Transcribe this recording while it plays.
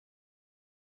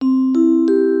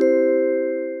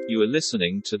You are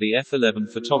listening to the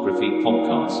F11 Photography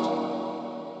Podcast.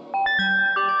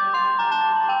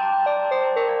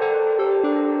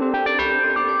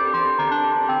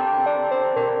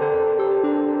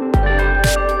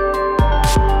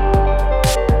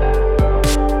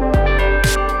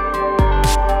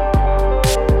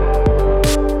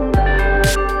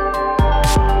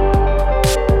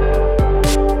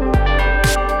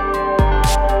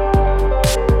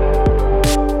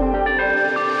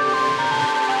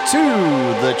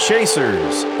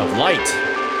 Chasers of light,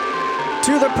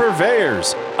 to the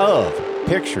purveyors of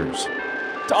pictures,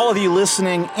 to all of you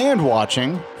listening and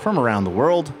watching from around the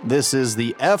world, this is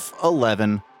the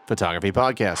F11 Photography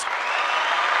Podcast.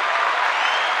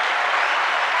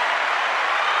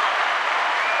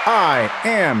 I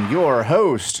am your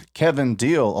host, Kevin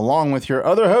Deal, along with your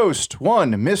other host,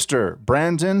 one Mr.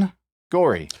 Brandon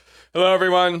Gorey. Hello,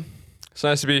 everyone. It's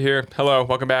nice to be here. Hello,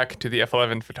 welcome back to the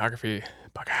F11 Photography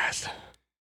Podcast.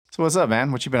 So what's up,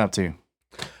 man? What you been up to?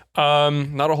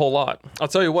 Not a whole lot. I'll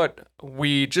tell you what,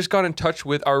 we just got in touch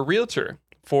with our realtor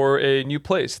for a new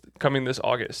place coming this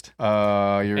August.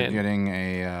 Getting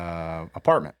a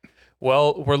apartment.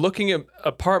 Well, we're looking at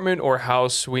apartment or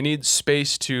house. We need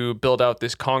space to build out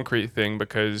this concrete thing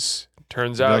because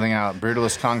turns out... Building out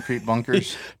brutalist concrete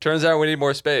bunkers? Turns out we need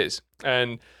more space.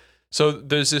 And so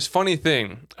there's this funny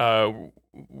thing.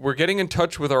 We're getting in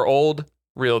touch with our old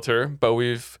realtor, but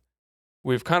we've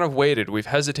kind of waited. We've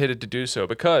hesitated to do so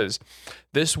because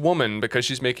this woman, because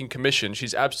she's making commission,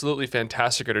 she's absolutely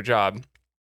fantastic at her job.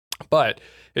 But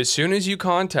as soon as you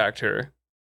contact her,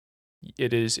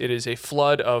 it is a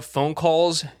flood of phone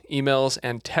calls, emails,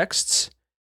 and texts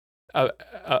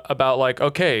about like,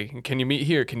 okay, can you meet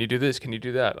here? Can you do this? Can you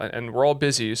do that? And we're all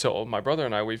busy. So my brother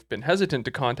and I, we've been hesitant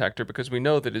to contact her because we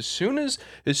know that as soon as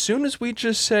we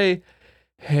just say,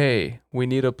 hey, we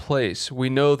need a place, we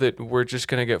know that we're just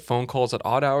going to get phone calls at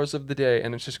odd hours of the day,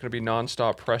 and it's just going to be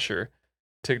nonstop pressure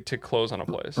to close on a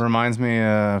place. Reminds me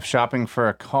of shopping for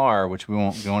a car, which we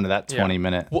won't go into that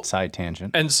 20-minute side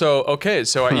tangent. And so I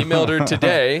emailed her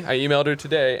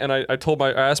today. And I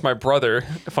asked my brother,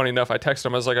 funny enough, I texted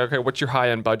him, I was like, okay, what's your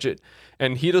high-end budget?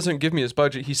 And he doesn't give me his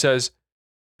budget. He says,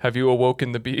 have you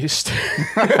awoken the beast?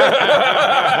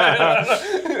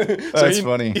 That's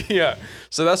funny. Yeah.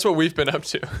 So that's what we've been up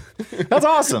to. That's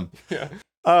awesome. Yeah.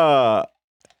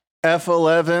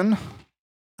 F11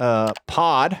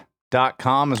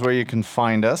 pod.com is where you can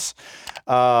find us.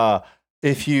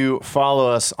 If you follow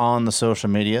us on the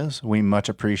social medias, we much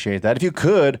appreciate that. If you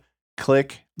could,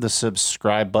 click the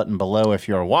subscribe button below if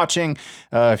you're watching.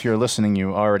 If you're listening,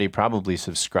 you already probably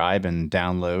subscribe and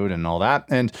download and all that.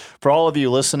 And for all of you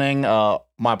listening,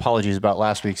 my apologies about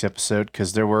last week's episode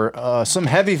because there were some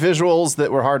heavy visuals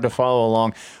that were hard to follow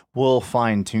along. We'll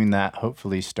fine-tune that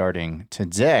hopefully starting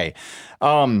today.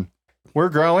 We're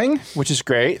growing, which is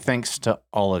great. Thanks to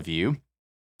all of you.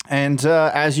 And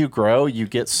as you grow, you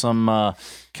get some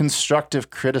constructive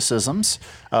criticisms,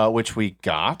 which we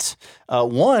got.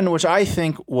 One, which I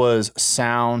think was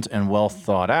sound and well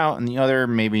thought out, and the other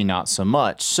maybe not so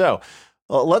much. So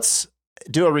let's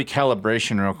do a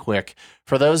recalibration real quick.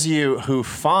 For those of you who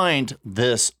find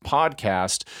this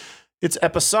podcast, it's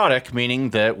episodic,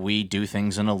 meaning that we do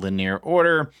things in a linear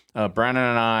order. Brandon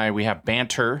and I, we have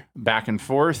banter back and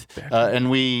forth, and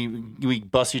we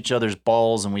bust each other's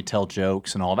balls and we tell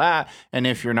jokes and all that. And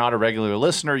if you're not a regular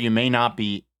listener, you may not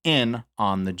be in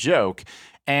on the joke.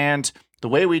 And the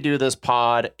way we do this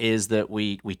pod is that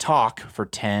we talk for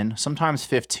 10, sometimes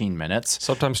 15 minutes.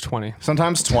 Sometimes 20.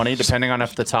 Sometimes 20, depending on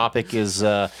if the topic is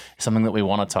something that we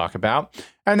want to talk about.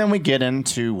 And then we get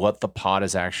into what the pod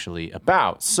is actually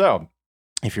about. So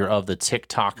if you're of the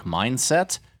TikTok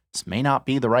mindset, this may not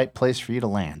be the right place for you to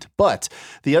land. But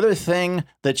the other thing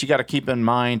that you got to keep in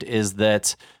mind is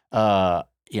that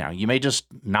you may just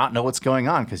not know what's going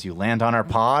on because you land on our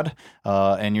pod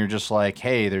and you're just like,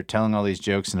 hey, they're telling all these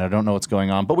jokes and I don't know what's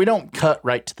going on. But we don't cut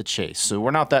right to the chase. So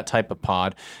we're not that type of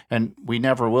pod, and we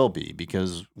never will be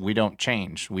because we don't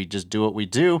change. We just do what we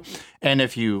do. And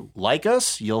if you like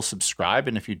us, you'll subscribe.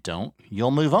 And if you don't, you'll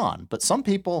move on. But some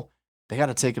people, they got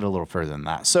to take it a little further than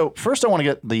that. So first I want to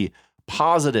get the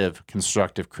positive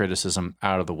constructive criticism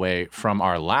out of the way from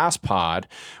our last pod,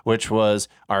 which was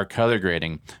our color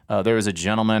grading. There was a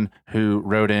gentleman who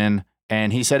wrote in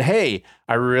and he said, hey,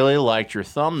 I really liked your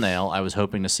thumbnail. I was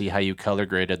hoping to see how you color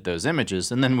graded those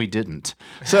images. And then we didn't.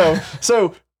 So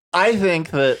I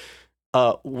think that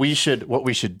what we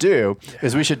should do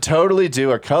is we should totally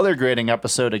do a color grading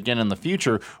episode again in the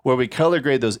future where we color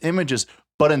grade those images.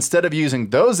 But instead of using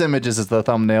those images as the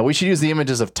thumbnail, we should use the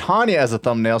images of Tanya as a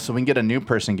thumbnail so we can get a new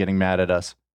person getting mad at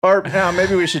us. Or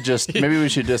maybe we should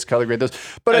just color grade those.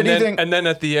 But I do think, and then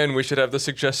at the end we should have the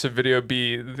suggested video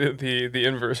be the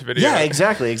inverse video. yeah,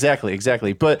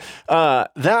 exactly. But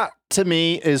that to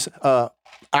me is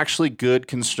actually good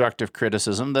constructive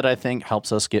criticism that I think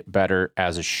helps us get better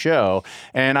as a show.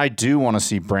 And I do want to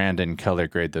see Brandon color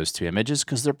grade those two images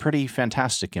because they're pretty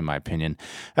fantastic in my opinion.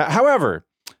 However,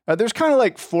 there's kind of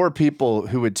like 4 people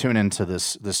who would tune into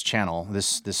this channel,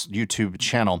 this YouTube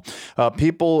channel.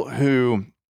 People who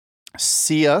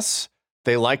see us,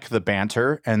 they like the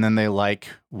banter, and then they like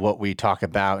what we talk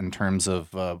about in terms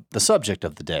of the subject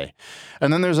of the day.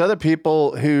 And then there's other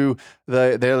people who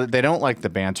they don't like the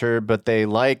banter, but they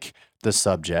like the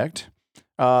subject.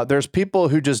 There's people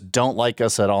who just don't like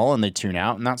us at all and they tune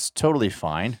out, and that's totally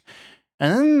fine.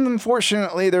 And then,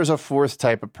 unfortunately, there's a 4th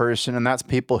type of person, and that's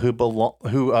people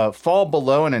who fall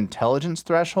below an intelligence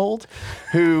threshold.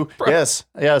 Who, yes,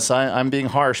 I'm being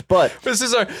harsh, but this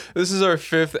is our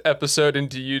 5th episode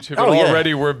into YouTube, and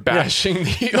already we're bashing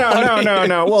the audience.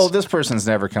 No. Well, this person's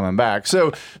never coming back.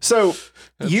 So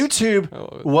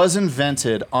YouTube was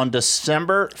invented on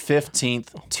December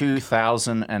 15th,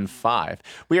 2005.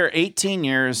 We are 18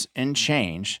 years and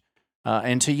change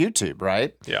into YouTube,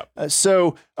 right? Yeah.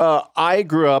 So I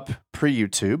grew up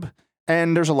pre-YouTube,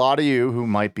 and there's a lot of you who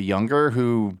might be younger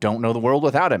who don't know the world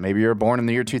without it. Maybe you're born in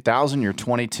the year 2000, you're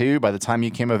 22. By the time you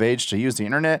came of age to use the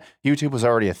internet, YouTube was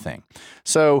already a thing.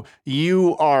 So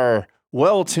you are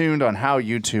well tuned on how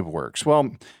YouTube works.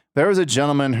 Well, there was a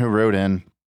gentleman who wrote in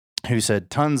who said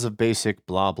tons of basic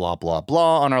blah, blah, blah,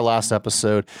 blah on our last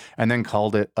episode and then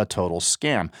called it a total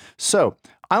scam. So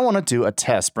I want to do a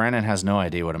test. Brandon has no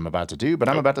idea what I'm about to do, but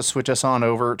I'm about to switch us on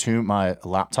over to my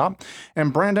laptop.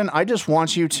 And Brandon, I just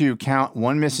want you to count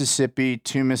 1 Mississippi,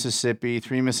 2 Mississippi,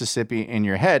 3 Mississippi in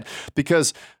your head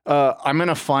because I'm going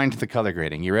to find the color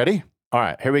grading. You ready? All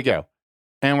right, here we go.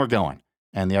 And we're going.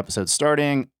 And the episode's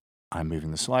starting. I'm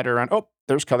moving the slider around. Oh,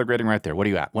 there's color grading right there. What are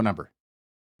you at? What number?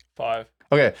 5.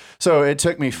 Okay, so it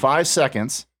took me 5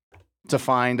 seconds to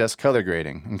find us color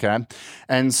grading, okay?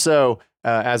 And so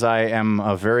as I am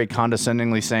very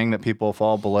condescendingly saying that people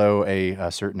fall below a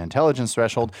certain intelligence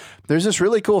threshold, there's this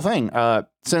really cool thing.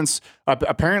 Since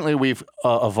apparently we've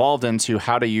evolved into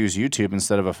how to use YouTube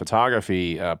instead of a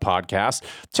photography podcast,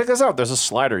 check this out. There's a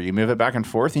slider. You move it back and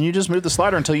forth, and you just move the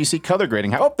slider until you see color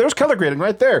grading. Oh, there's color grading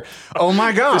right there. Oh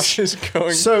my gosh. This is going.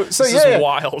 This is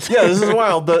wild. Yeah, this is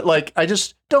wild. But like, I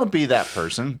just don't be that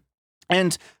person.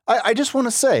 And I just want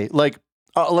to say, like,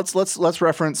 let's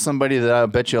reference somebody that I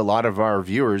bet you a lot of our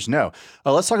viewers know.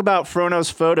 Let's talk about Frono's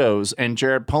Photos and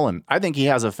Jared Pullen. I think he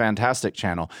has a fantastic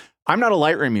channel. I'm not a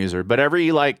Lightroom user, but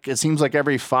it seems like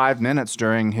every 5 minutes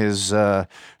during his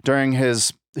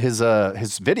videos,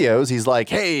 he's like,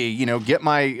 hey, get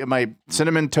my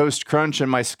Cinnamon Toast Crunch and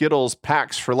my Skittles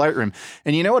packs for Lightroom.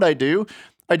 And you know what I do?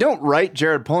 I don't write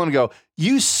Jared Pullen and go,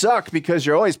 you suck because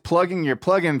you're always plugging your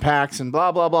plug-in packs and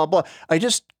blah, blah, blah, blah. I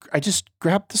just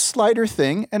grab the slider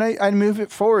thing and I move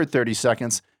it forward 30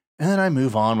 seconds and then I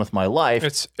move on with my life.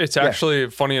 It's actually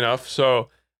funny enough. So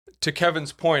to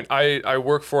Kevin's point, I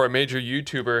work for a major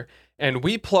YouTuber and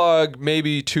we plug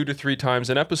maybe 2 to 3 times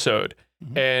an episode.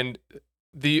 Mm-hmm. And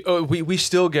we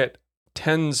still get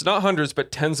tens, not hundreds,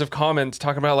 but tens of comments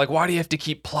talking about like, why do you have to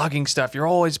keep plugging stuff? You're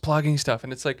always plugging stuff.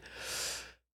 And it's like,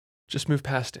 just move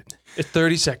past it. It's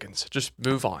 30 seconds. Just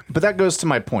move on. But that goes to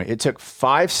my point. It took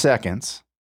 5 seconds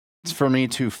for me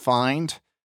to find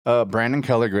Brandon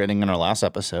color grading in our last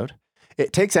episode.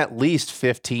 It takes at least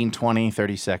 15, 20,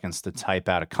 30 seconds to type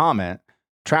out a comment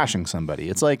trashing somebody.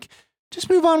 It's like, just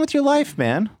move on with your life,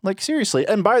 man. Like, seriously.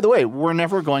 And by the way, we're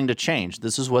never going to change.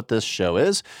 This is what this show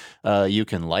is. You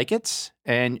can like it,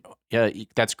 and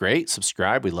that's great.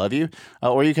 Subscribe. We love you.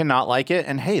 Or you can not like it,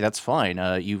 and hey, that's fine.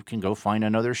 You can go find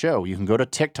another show. You can go to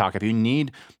TikTok. If you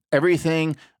need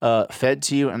everything fed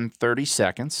to you in 30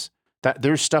 seconds,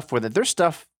 there's stuff for that. There's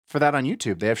stuff for that on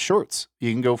YouTube. They have shorts.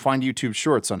 You can go find YouTube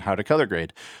shorts on how to color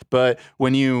grade. But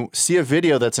when you see a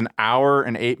video that's an hour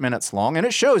and 8 minutes long, and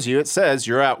it shows you, it says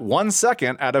you're at 1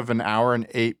 second out of an hour and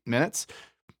 8 minutes,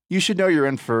 you should know you're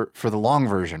in for the long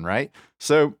version, right?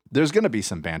 So there's going to be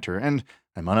some banter, and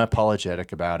I'm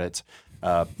unapologetic about it.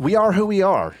 We are who we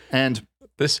are, and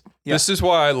this is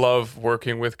why I love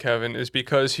working with Kevin, is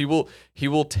because he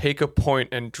will take a point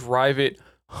and drive it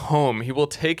home. He will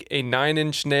take a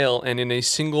 9-inch nail and in a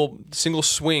single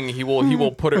swing, he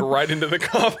will put it right into the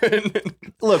coffin.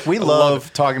 Look, we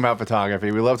love talking about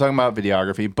photography. We love talking about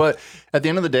videography, but at the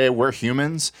end of the day, we're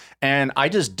humans, and I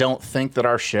just don't think that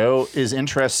our show is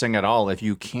interesting at all if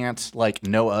you can't like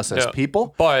know us as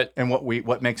people, and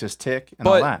what makes us tick and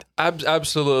all that.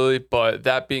 Absolutely. But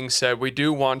that being said, we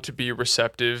do want to be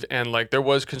receptive, and like there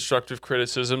was constructive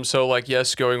criticism. So like,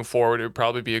 yes, going forward, it would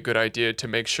probably be a good idea to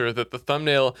make sure that the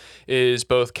thumbnail is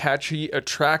both catchy,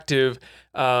 attractive,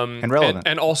 and relevant,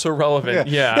 and also relevant.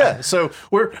 Yeah. So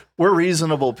we're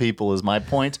reasonable people, is my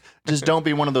point. Just don't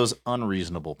be one of those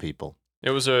unreasonable people. It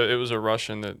was a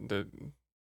Russian that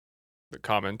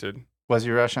commented. Was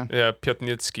he Russian? Yeah,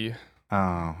 Pyatnitsky.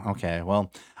 Oh, okay.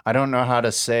 Well, I don't know how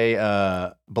to say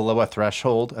below a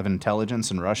threshold of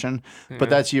intelligence in Russian, but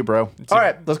that's you, bro. All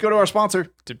right, let's go to our sponsor.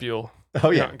 Debil.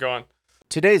 Oh yeah, go on.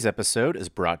 Today's episode is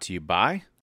brought to you by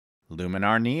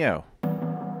Luminar Neo.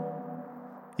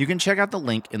 You can check out the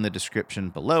link in the description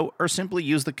below or simply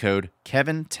use the code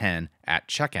KEVIN10 at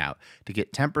checkout to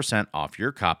get 10% off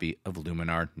your copy of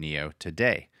Luminar Neo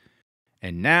today.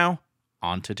 And now,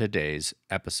 on to today's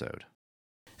episode.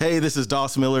 Hey, this is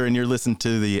Doss Miller, and you're listening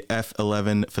to the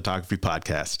F11 Photography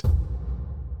Podcast.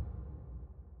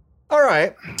 All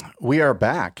right, we are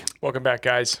back. Welcome back,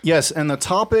 guys. Yes, and the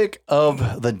topic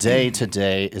of the day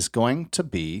today is going to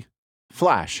be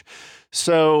flash.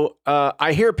 So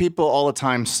I hear people all the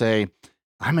time say,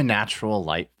 I'm a natural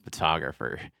light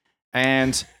photographer.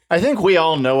 And I think we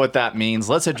all know what that means.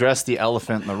 Let's address the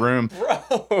elephant in the room.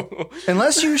 Bro.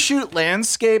 Unless you shoot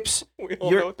landscapes,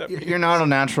 you're not a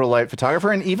natural light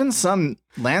photographer. And even some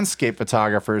landscape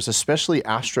photographers, especially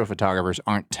astrophotographers,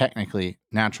 aren't technically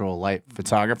natural light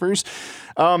photographers.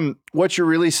 What you're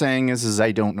really saying is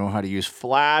I don't know how to use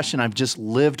flash, and I've just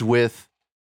lived with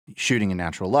shooting in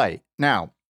natural light.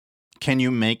 Now, can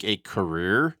you make a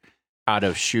career out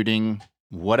of shooting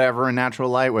whatever in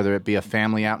natural light, whether it be a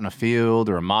family out in a field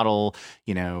or a model,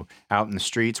 out in the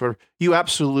streets, where you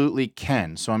absolutely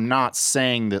can. So I'm not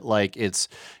saying that like it's,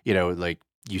 like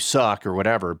you suck or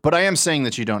whatever, but I am saying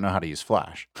that you don't know how to use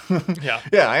flash. Yeah.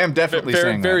 Yeah, I am definitely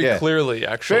saying very that. clearly,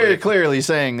 actually. Very clearly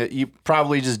saying that you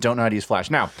probably just don't know how to use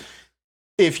flash. Now,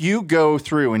 if you go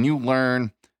through and you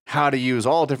learn how to use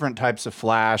all different types of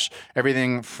flash,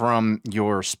 everything from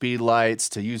your speed lights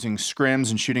to using scrims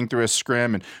and shooting through a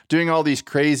scrim and doing all these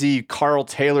crazy Carl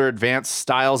Taylor advanced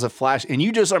styles of flash, and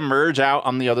you just emerge out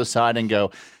on the other side and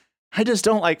go, I just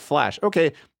don't like flash.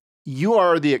 Okay, you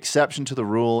are the exception to the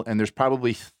rule, and there's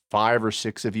probably 5 or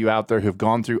 6 of you out there who've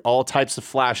gone through all types of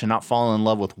flash and not fallen in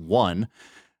love with one.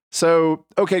 So,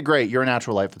 okay, great, you're a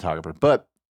natural light photographer, but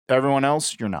everyone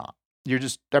else, you're not. You're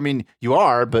just, you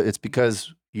are, but it's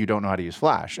because you don't know how to use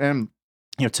flash. And,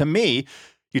 to me,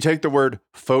 you take the word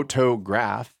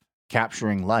photograph,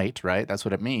 capturing light, right? That's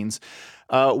what it means.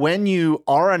 When you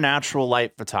are a natural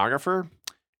light photographer,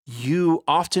 you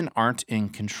often aren't in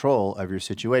control of your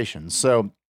situation.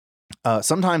 So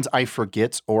sometimes I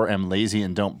forget or am lazy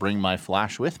and don't bring my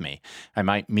flash with me. I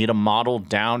might meet a model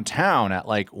downtown at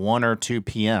like 1 or 2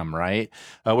 p.m., right?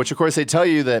 Which, of course, they tell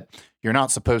you that you're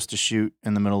not supposed to shoot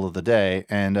in the middle of the day.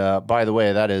 And by the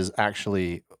way, that is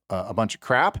actually a bunch of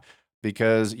crap,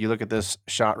 because you look at this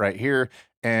shot right here,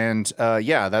 and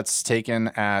that's taken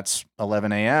at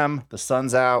 11 a.m. The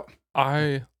sun's out.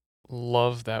 I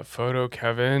love that photo,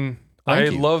 Kevin.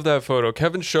 Thank you. Love that photo.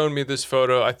 Kevin's shown me this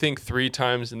photo, I think 3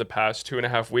 times in the past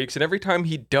 2.5 weeks. And every time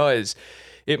he does,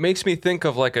 it makes me think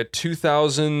of like a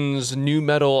 2000s new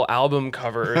metal album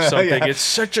cover or something. Yeah. It's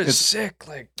such a sick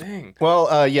thing. Well,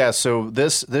 so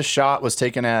this shot was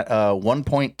taken at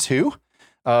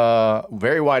 1.2,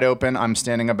 very wide open. I'm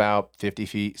standing about 50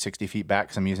 feet, 60 feet back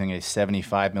because I'm using a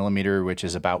 75 millimeter, which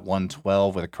is about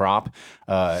 112 with a crop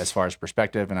as far as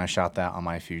perspective. And I shot that on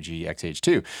my Fuji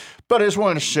X-H2. But I just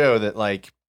wanted to show that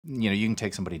you can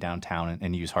take somebody downtown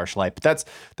and use harsh light, but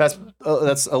that's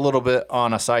a little bit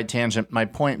on a side tangent. My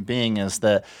point being is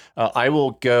that I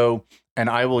will go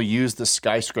and I will use the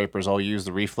skyscrapers. I'll use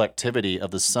the reflectivity of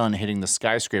the sun hitting the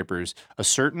skyscrapers a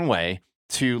certain way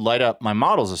to light up my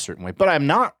models a certain way, but I'm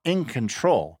not in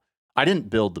control. I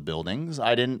didn't build the buildings.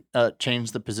 I didn't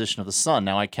change the position of the sun.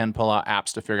 Now I can pull out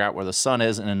apps to figure out where the sun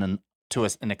is, and to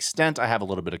an extent, I have a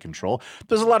little bit of control.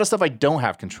 There's a lot of stuff I don't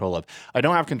have control of. I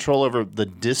don't have control over the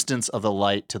distance of the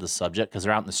light to the subject because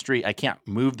they're out in the street. I can't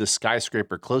move the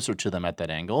skyscraper closer to them at that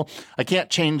angle. I can't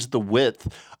change the width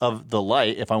of the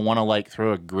light if I want to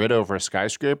throw a grid over a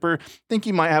skyscraper. I think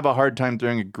you might have a hard time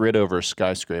throwing a grid over a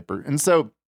skyscraper. And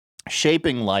so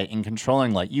shaping light and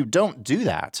controlling light, you don't do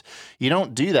that. You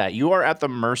don't do that. You are at the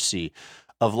mercy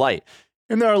of light.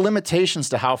 And there are limitations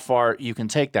to how far you can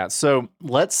take that. So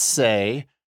let's say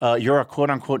you're a quote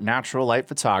unquote natural light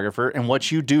photographer, and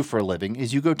what you do for a living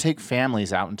is you go take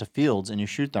families out into fields and you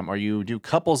shoot them, or you do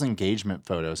couples engagement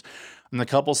photos. And the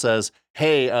couple says,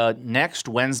 hey, next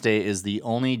Wednesday is the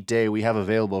only day we have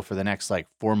available for the next like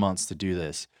 4 months to do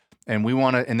this. And we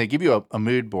want to, and they give you a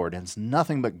mood board, and it's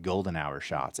nothing but golden hour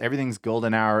shots. Everything's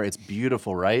golden hour. It's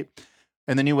beautiful, right?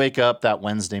 And then you wake up that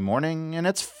Wednesday morning and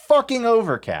it's fucking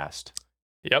overcast.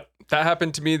 Yep. That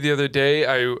happened to me the other day.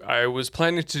 I was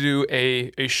planning to do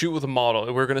a shoot with a model.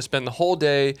 We were going to spend the whole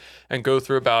day and go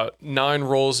through about 9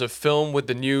 rolls of film with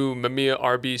the new Mamiya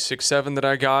RB67 that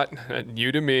I got,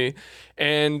 new to me.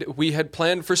 And we had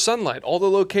planned for sunlight. All the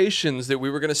locations that we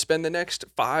were going to spend the next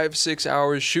 5-6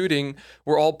 hours shooting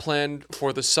were all planned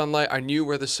for the sunlight. I knew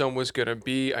where the sun was going to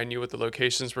be. I knew what the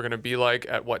locations were going to be like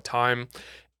at what time.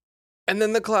 And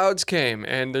then the clouds came,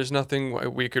 and there's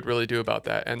nothing we could really do about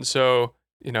that. And so,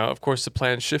 of course, the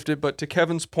plan shifted. But to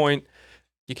Kevin's point,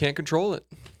 you can't control it.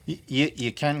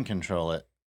 You can control it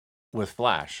with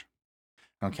flash.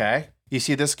 Okay? You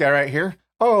see this guy right here?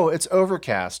 Oh, it's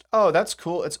overcast. Oh, that's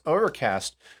cool. It's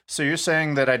overcast. So you're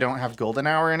saying that I don't have golden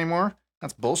hour anymore?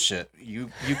 That's bullshit. You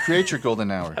create your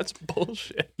golden hour. That's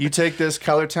bullshit. You take this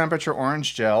color temperature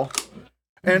orange gel,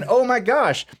 and oh my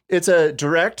gosh, it's a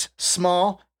direct,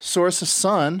 small source of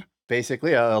sun,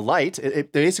 basically a light.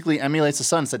 It basically emulates the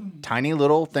sun. It's a tiny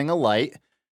little thing of light,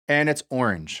 and it's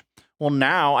orange. Well,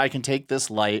 now I can take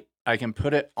this light, I can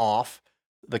put it off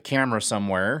the camera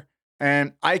somewhere,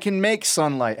 and I can make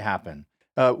sunlight happen.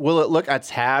 Will it look a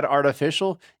tad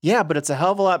artificial? Yeah, but it's a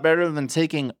hell of a lot better than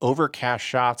taking overcast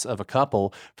shots of a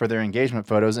couple for their engagement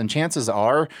photos. And chances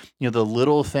are, the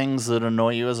little things that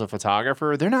annoy you as a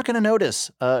photographer, they're not going to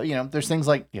notice. There's things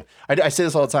like, I say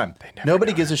this all the time.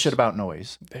 Nobody gives a shit about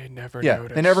noise. They never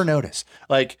notice. They never notice.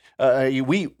 Like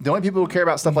the only people who care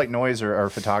about stuff like noise are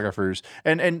photographers.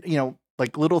 And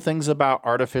like little things about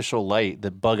artificial light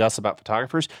that bug us about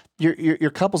photographers, your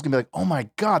couple's gonna be like, oh my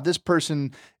God, this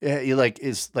person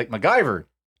is like MacGyver.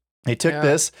 They took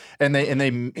this and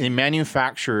they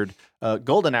manufactured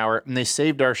golden hour, and they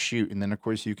saved our shoot. And then of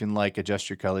course you can like adjust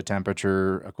your color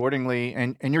temperature accordingly,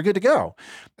 and you're good to go.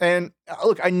 And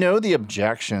look, I know the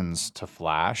objections to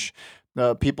flash.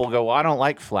 People go, well, I don't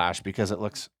like flash because it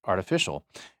looks artificial.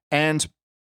 And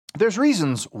there's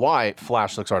reasons why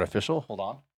flash looks artificial. Hold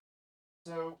on.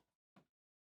 So,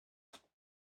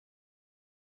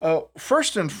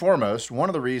 first and foremost, one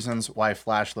of the reasons why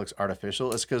flash looks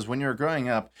artificial is because when you're growing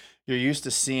up, you're used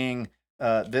to seeing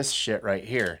this shit right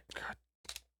here.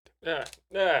 Yeah.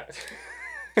 Yeah.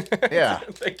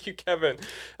 Thank you, Kevin.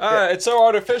 It's so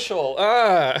artificial.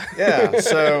 Yeah.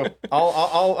 So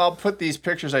I'll put these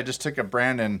pictures I just took of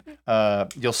Brandon.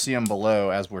 You'll see them below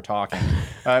as we're talking.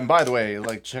 And by the way,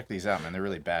 check these out, man. They're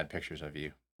really bad pictures of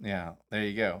you. Yeah, there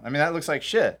you go. I mean, that looks like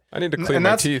shit. I need to clean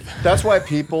my teeth. That's why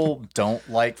people don't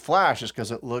like flash, is because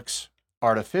it looks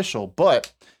artificial.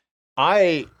 But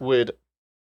I would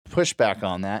push back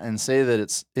on that and say that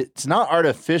it's not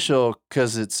artificial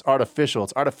because it's artificial.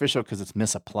 It's artificial because it's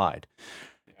misapplied.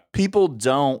 Yeah. People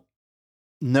don't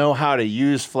know how to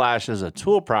use flash as a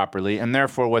tool properly, and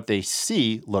therefore what they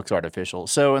see looks artificial.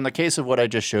 So in the case of what I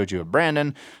just showed you of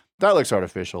Brandon, that looks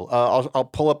artificial. I'll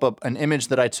pull up an image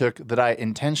that I took that I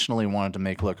intentionally wanted to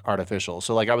make look artificial.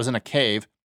 So I was in a cave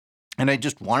and I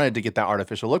just wanted to get that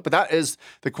artificial look, but that is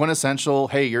the quintessential,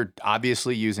 hey, you're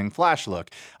obviously using flash look.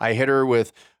 I hit her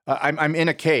with, I'm in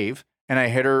a cave and I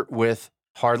hit her with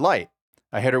hard light.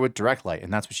 I hit her with direct light,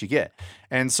 and that's what you get.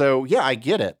 And so, yeah, I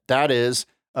get it. That is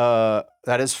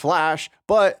flash,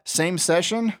 but same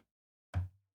session,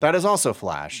 that is also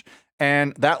flash.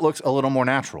 And that looks a little more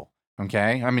natural.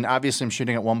 Okay. I mean, obviously I'm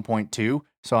shooting at 1.2,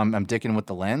 so I'm dicking with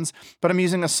the lens, but I'm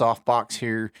using a softbox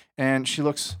here, and she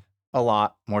looks a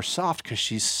lot more soft because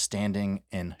she's standing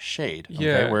in shade.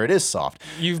 Okay, where it is soft.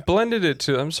 You've blended it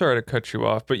to, I'm sorry to cut you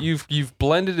off, but you've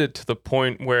blended it to the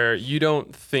point where you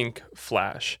don't think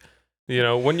flash.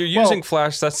 When you're using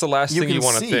flash, that's the last thing you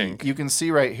want to think. You can see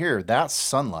right here, that's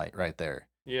sunlight right there.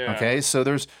 Yeah. Okay. So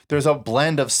there's a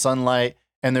blend of sunlight,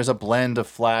 and there's a blend of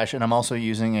flash, and I'm also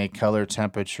using a color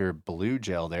temperature blue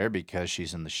gel there because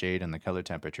she's in the shade and the color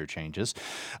temperature changes.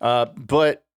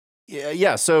 But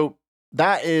yeah, so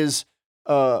that is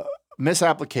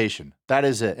misapplication. That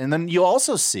is it. And then you'll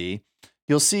see,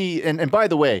 and by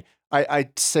the way, I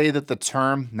say that the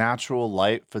term natural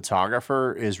light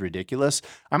photographer is ridiculous.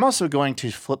 I'm also going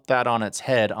to flip that on its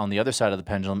head on the other side of the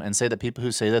pendulum and say that people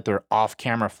who say that they're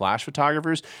off-camera flash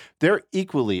photographers, they're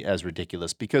equally as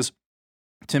ridiculous, because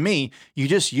to me, you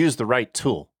just use the right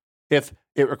tool. If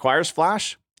it requires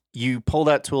flash, you pull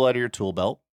that tool out of your tool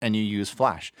belt, and you use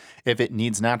flash. If it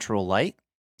needs natural light,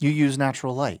 you use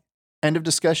natural light. End of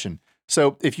discussion.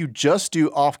 So if you just do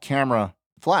off-camera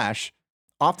flash,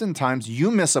 oftentimes you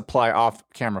misapply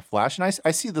off-camera flash, and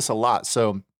I see this a lot.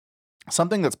 So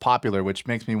something that's popular, which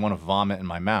makes me want to vomit in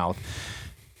my mouth,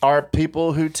 are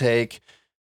people who take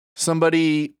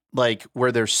somebody like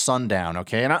where there's sundown,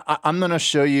 okay? And I'm going to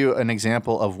show you an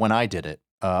example of when I did it.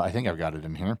 I think I've got it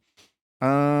in here.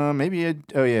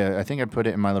 I think I put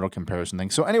it in my little comparison thing.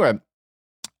 So anyway,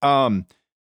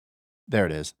 there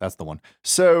it is. That's the one.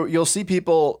 So you'll see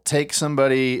people take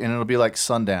somebody and it'll be like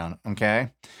sundown,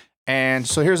 okay? And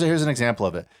so here's an example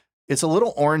of it. It's a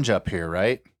little orange up here,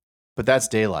 right? But that's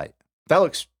daylight. That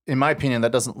looks, in my opinion,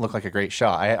 that doesn't look like a great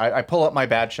shot. I pull up my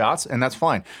bad shots, and that's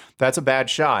fine. That's a bad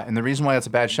shot. And the reason why that's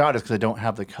a bad shot is because I don't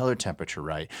have the color temperature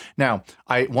right. Now,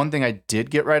 one thing I did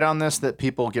get right on this that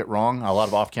people get wrong, a lot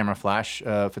of off-camera flash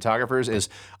photographers, is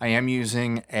I am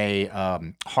using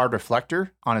a hard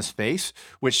reflector on his face,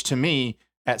 which to me,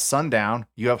 at sundown,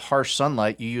 you have harsh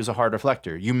sunlight, you use a hard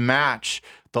reflector. You match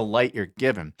the light you're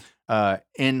given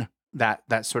in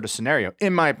that sort of scenario.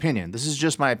 In my opinion, this is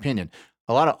just my opinion.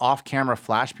 A lot of off-camera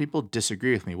flash people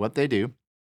disagree with me. What they do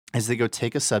is they go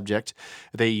take a subject,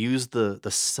 they use the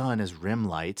sun as rim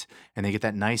light, and they get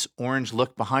that nice orange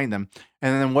look behind them.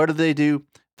 And then what do?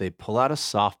 They pull out a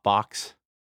softbox,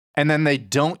 and then they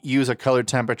don't use a color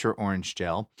temperature orange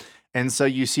gel. And so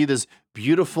you see this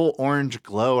beautiful orange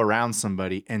glow around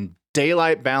somebody, and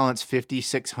daylight balance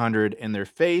 5600 in their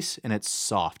face, and it's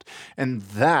soft. And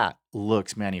that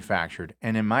looks manufactured.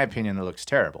 And in my opinion, it looks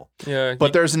terrible. Yeah.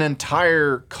 But there's an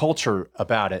entire culture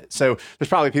about it. So there's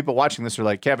probably people watching this who are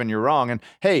like, Kevin, you're wrong. And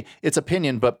hey, it's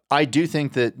opinion, but I do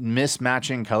think that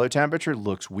mismatching color temperature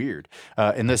looks weird.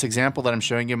 In this example that I'm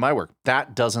showing you in my work,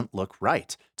 that doesn't look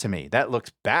right to me. That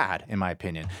looks bad, in my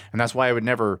opinion. And that's why I would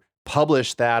never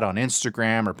publish that on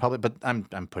Instagram or public, but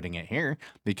I'm putting it here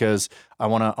because I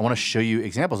want to show you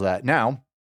examples of that. Now,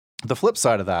 the flip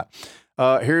side of that,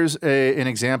 here's an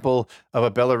example of a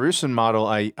Belarusian model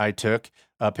I took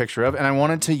a picture of, and I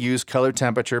wanted to use color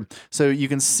temperature. So you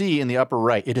can see in the upper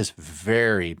right, it is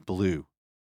very blue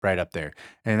right up there.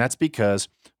 And that's because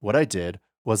what I did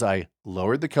was I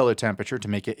lowered the color temperature to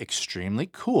make it extremely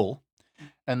cool.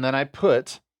 And then I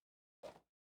put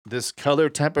this color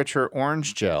temperature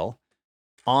orange gel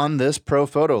on this Pro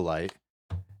Photo Light,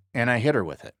 and I hit her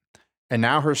with it. And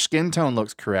now her skin tone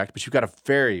looks correct, but you've got a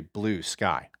very blue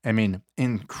sky. I mean,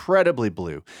 incredibly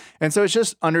blue. And so it's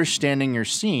just understanding your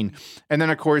scene. And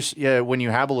then, of course, when you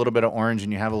have a little bit of orange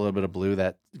and you have a little bit of blue,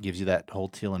 that gives you that whole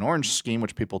teal and orange scheme,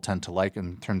 which people tend to like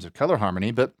in terms of color harmony.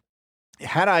 But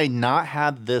had I not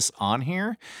had this on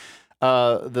here,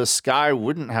 the sky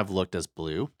wouldn't have looked as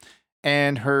blue.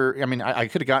 And I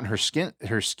could have gotten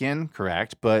her skin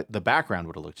correct, but the background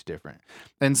would have looked different.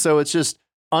 And so it's just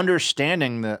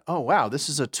understanding that, oh, wow, this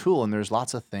is a tool and there's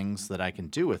lots of things that I can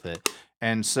do with it.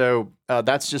 And so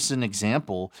that's just an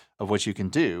example of what you can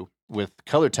do with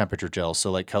color temperature gels.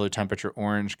 So like color temperature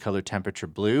orange, color temperature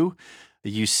blue.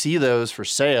 You see those for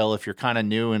sale. If you're kind of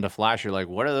new into flash, you're like,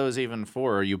 what are those even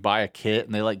for? Or you buy a kit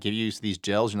and they like give you these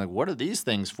gels. You're like, what are these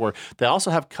things for? They also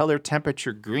have color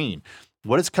temperature green.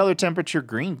 What is color temperature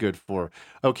green good for?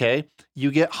 Okay,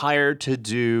 you get hired to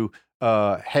do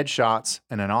headshots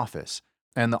in an office,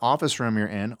 and the office room you're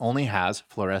in only has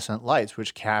fluorescent lights,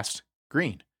 which cast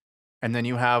green. And then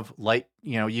you have light,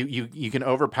 you can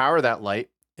overpower that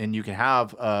light, and you can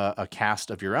have a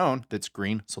cast of your own that's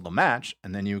green, so they'll match,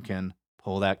 and then you can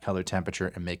pull that color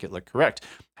temperature and make it look correct.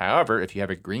 However, if you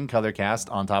have a green color cast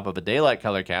on top of a daylight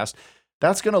color cast,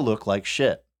 that's going to look like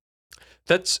shit.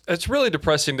 That's really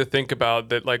depressing to think about,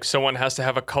 that like someone has to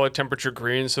have a color temperature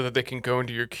green so that they can go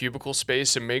into your cubicle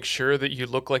space and make sure that you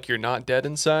look like you're not dead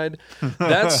inside.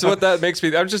 That's what that makes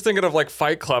me. I'm just thinking of like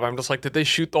Fight Club. I'm just like, did they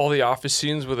shoot all the office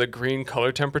scenes with a green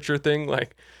color temperature thing?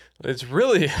 Like, it's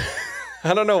really,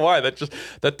 I don't know why.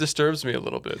 That disturbs me a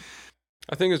little bit.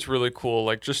 I think it's really cool.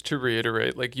 Like, just to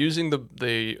reiterate, like using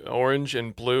the orange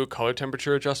and blue color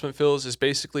temperature adjustment fills is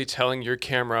basically telling your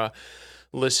camera,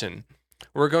 listen,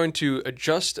 we're going to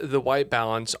adjust the white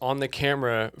balance on the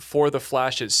camera for the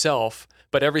flash itself,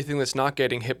 but everything that's not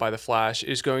getting hit by the flash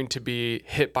is going to be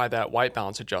hit by that white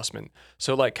balance adjustment.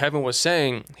 So like Kevin was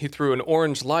saying, he threw an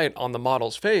orange light on the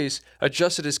model's face,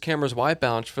 adjusted his camera's white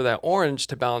balance for that orange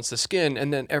to balance the skin,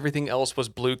 and then everything else was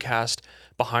blue cast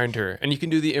behind her. And you can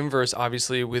do the inverse,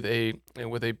 obviously, with a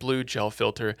blue gel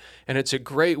filter. And it's a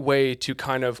great way to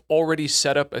kind of already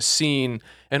set up a scene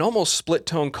and almost split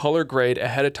tone color grade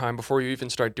ahead of time before you even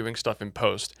start doing stuff in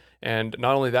post. And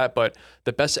not only that, but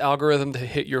the best algorithm to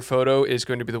hit your photo is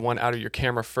going to be the one out of your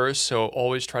camera first. So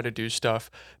always try to do stuff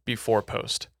before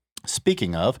post.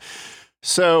 Speaking of,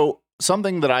 so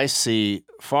something that I see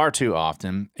far too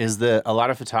often is that a lot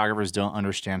of photographers don't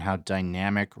understand how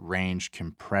dynamic range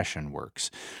compression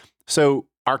works. So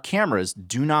our cameras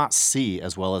do not see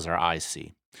as well as our eyes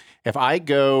see. If I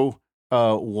go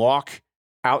walk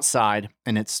outside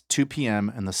and it's 2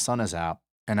 p.m. and the sun is out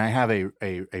and I have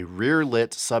a rear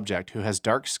lit subject who has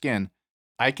dark skin,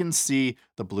 I can see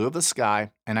the blue of the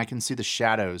sky and I can see the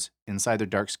shadows inside their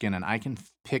dark skin, and I can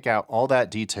pick out all that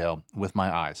detail with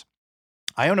my eyes.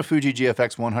 I own a Fuji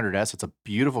GFX 100S. It's a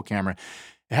beautiful camera.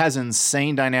 It has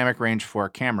insane dynamic range for a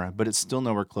camera, but it's still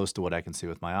nowhere close to what I can see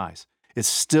with my eyes. It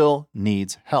still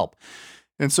needs help.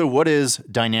 And so what is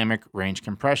dynamic range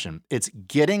compression? It's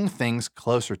getting things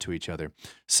closer to each other.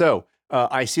 So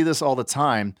I see this all the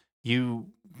time.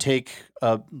 You take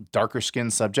a darker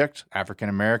skinned subject, African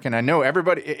American. I know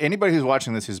anybody who's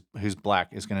watching this who's black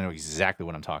is going to know exactly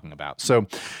what I'm talking about. So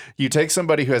you take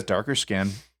somebody who has darker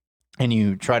skin and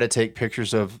you try to take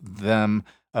pictures of them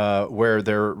where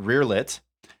they're rear lit.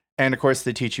 And of course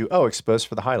they teach you, expose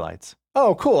for the highlights.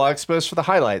 Oh, cool. I'll expose for the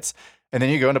highlights. And then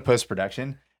you go into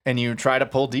post-production and you try to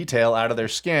pull detail out of their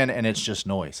skin, and it's just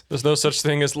noise. There's no such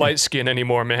thing as light skin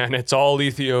anymore, man. It's all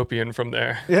Ethiopian from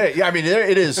there. Yeah, I mean,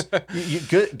 it is.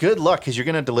 Good luck, because you're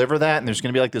going to deliver that, and there's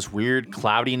going to be like this weird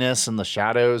cloudiness in the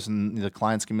shadows, and the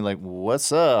client's going to be like,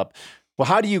 what's up? Well,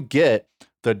 how do you get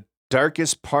the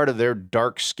darkest part of their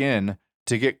dark skin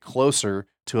to get closer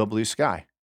to a blue sky?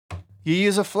 You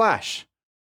use a flash,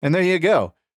 and there you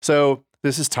go. So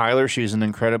this is Tyler. She's an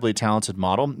incredibly talented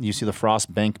model. You see the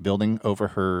frost bank building over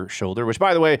her shoulder, which,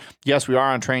 by the way, yes, we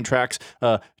are on train tracks.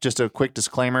 Just a quick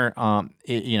disclaimer.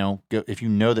 If you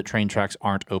know that train tracks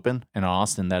aren't open in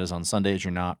Austin, that is on Sundays,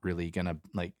 you're not really going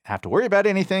to have to worry about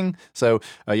anything. So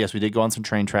yes, we did go on some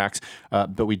train tracks,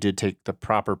 but we did take the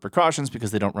proper precautions because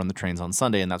they don't run the trains on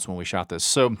Sunday. And that's when we shot this.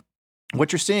 So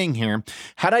what you're seeing here,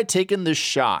 had I taken this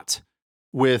shot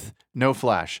with no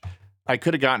flash, I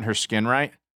could have gotten her skin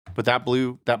right. But that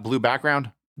blue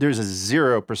background, there's a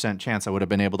 0% chance I would have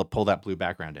been able to pull that blue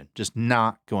background in. Just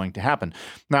not going to happen.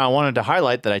 Now, I wanted to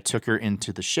highlight that I took her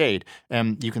into the shade.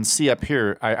 And you can see up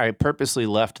here, I purposely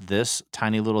left this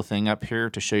tiny little thing up here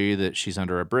to show you that she's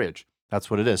under a bridge. That's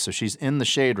what it is. So she's in the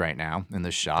shade right now in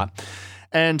this shot.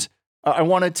 And I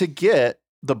wanted to get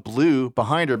the blue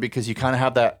behind her because you kind of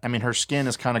have that. I mean, her skin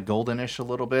is kind of goldenish a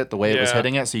little bit, the way it was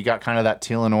hitting it. So you got kind of that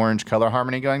teal and orange color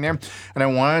harmony going there. And I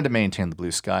wanted to maintain the blue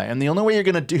sky. And the only way you're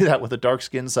going to do that with a dark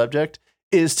skinned subject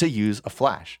is to use a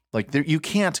flash. Like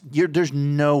there's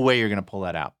no way you're going to pull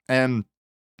that out. And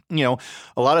a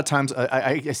lot of times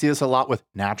I see this a lot with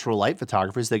natural light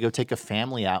photographers. They go take a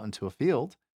family out into a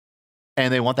field,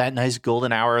 and they want that nice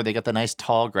golden hour. They got the nice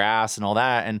tall grass and all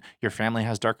that. And your family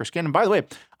has darker skin. And by the way,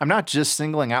 I'm not just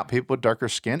singling out people with darker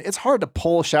skin. It's hard to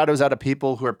pull shadows out of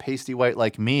people who are pasty white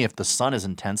like me if the sun is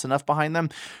intense enough behind them.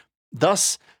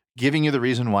 Thus, giving you the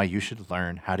reason why you should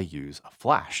learn how to use a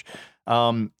flash.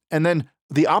 And then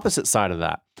the opposite side of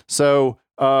that. So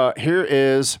here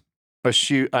is a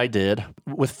shoot I did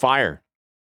with fire.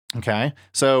 Okay.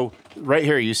 So right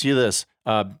here, you see this.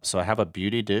 So I have a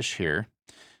beauty dish here.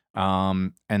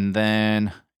 And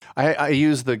then I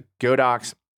use the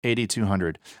Godox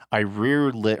 8200. I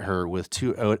rear lit her with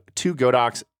two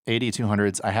Godox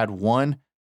 8200s. I had one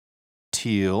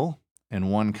teal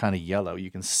and one kind of yellow. You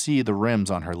can see the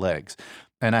rims on her legs.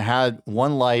 And I had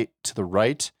one light to the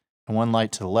right and one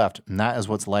light to the left. And that is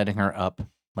what's lighting her up.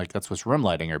 Like that's what's rim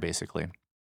lighting her basically.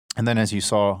 And then as you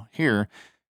saw here,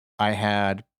 I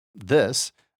had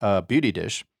this beauty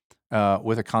dish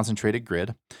with a concentrated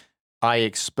grid. I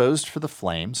exposed for the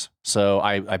flames. So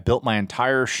I built my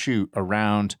entire shoot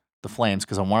around the flames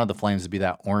because I wanted the flames to be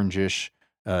that orangish,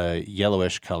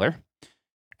 yellowish color.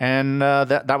 And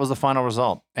that was the final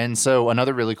result. And so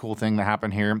another really cool thing that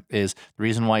happened here is the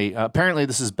reason why, apparently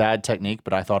this is bad technique,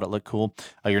 but I thought it looked cool.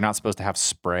 You're not supposed to have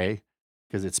spray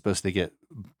because it's supposed to get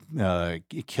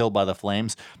killed by the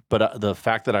flames. But the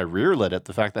fact that I rear lit it,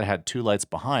 the fact that I had two lights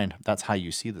behind, that's how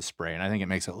you see the spray. And I think it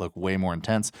makes it look way more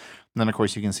intense. And then, of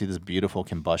course, you can see this beautiful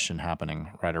combustion happening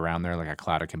right around there, like a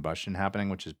cloud of combustion happening,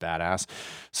 which is badass.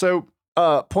 So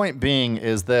point being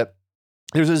is that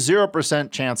there's a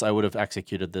 0% chance I would have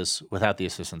executed this without the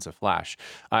assistance of flash.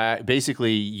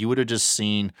 Basically, you would have just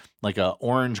seen like a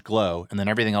orange glow, and then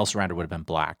everything else around it would have been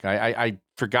black. I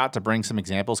forgot to bring some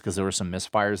examples because there were some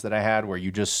misfires that I had where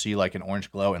you just see like an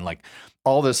orange glow and like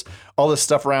all this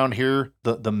stuff around here.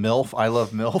 The MILF, I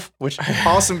love MILF, which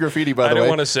awesome graffiti by the way. I don't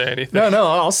want to say anything. No,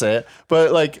 I'll say it.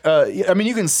 But like, I mean,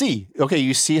 you can see. Okay,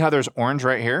 you see how there's orange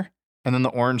right here, and then the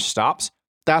orange stops.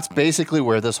 That's basically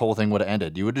where this whole thing would have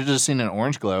ended. You would have just seen an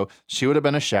orange glow. She would have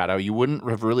been a shadow. You wouldn't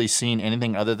have really seen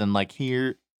anything other than like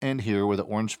here and here where the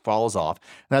orange falls off.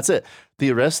 And that's it.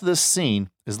 The rest of this scene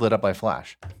is lit up by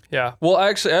flash. Yeah. Well,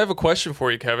 actually, I have a question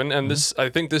for you, Kevin. And I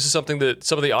think this is something that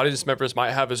some of the audience members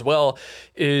might have as well.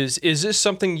 Is this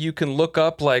something you can look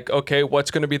up? Like, okay, what's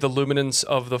going to be the luminance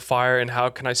of the fire and how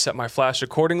can I set my flash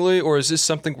accordingly? Or is this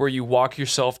something where you walk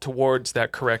yourself towards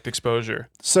that correct exposure?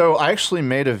 So I actually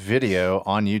made a video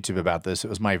on YouTube about this. It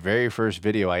was my very first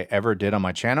video I ever did on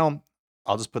my channel.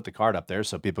 I'll just put the card up there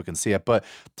so people can see it. But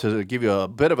to give you a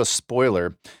bit of a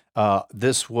spoiler,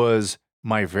 this was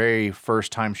my very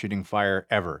first time shooting fire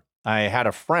ever. I had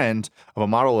a friend of a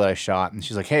model that I shot, and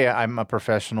she's like, "Hey, I'm a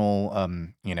professional,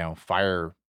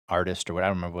 fire artist," or what. I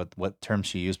don't remember what term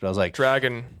she used, but I was like,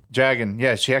 Dragon.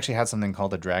 Yeah, she actually had something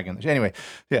called a dragon. Anyway,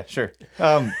 yeah, sure.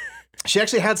 She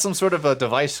actually had some sort of a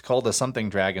device called a something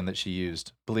dragon that she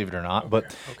used, believe it or not.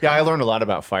 But yeah, I learned a lot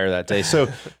about fire that day. So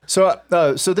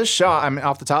this shot, I mean,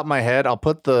 off the top of my head, I'll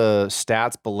put the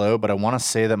stats below, but I want to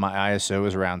say that my ISO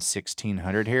is around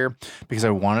 1600 here because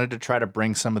I wanted to try to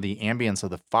bring some of the ambience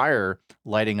of the fire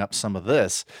lighting up some of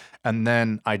this. And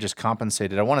then I just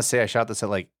compensated. I want to say I shot this at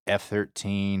like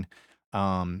f13.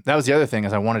 That was the other thing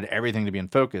is I wanted everything to be in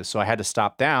focus. So I had to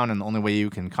stop down, and the only way you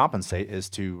can compensate is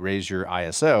to raise your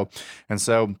ISO. And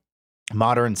so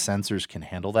modern sensors can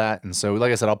handle that. And so,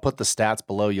 like I said, I'll put the stats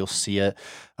below. You'll see it.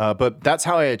 But that's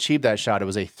how I achieved that shot. It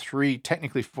was a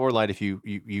technically 4 light if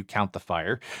you count the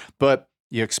fire, but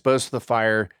you expose to the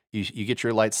fire, you get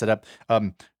your light set up.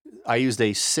 I used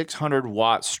a 600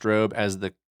 watt strobe as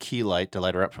the key light to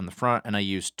light her up from the front. And I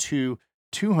used two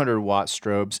 200 watt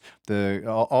strobes,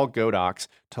 all Godox,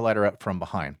 to light her up from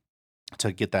behind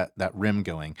to get that rim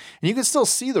going. And you can still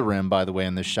see the rim, by the way,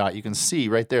 in this shot. You can see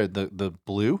right there the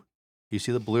blue. You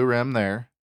see the blue rim there,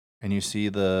 and you see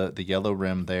the yellow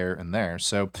rim there and there.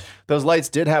 So those lights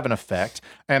did have an effect,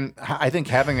 and I think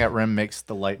having that rim makes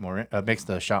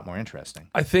the shot more interesting.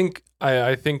 I think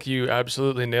you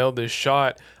absolutely nailed this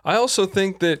shot. I also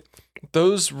think that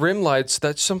those rim lights,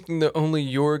 that's something that only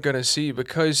you're going to see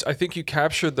because I think you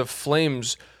captured the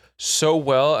flames so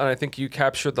well, and I think you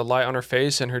captured the light on her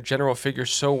face and her general figure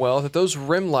so well that those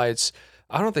rim lights,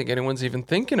 I don't think anyone's even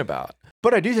thinking about.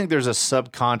 But I do think there's a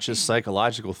subconscious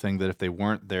psychological thing that if they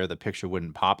weren't there, the picture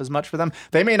wouldn't pop as much for them.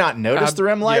 They may not notice the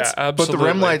rim lights, but the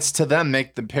rim lights to them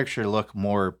make the picture look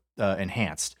more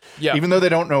enhanced. Yeah. Even though they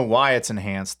don't know why it's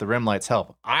enhanced, the rim lights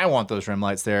help. I want those rim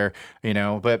lights there,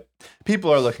 but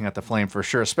people are looking at the flame for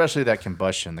sure, especially that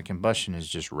combustion. The combustion is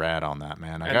just rad on that,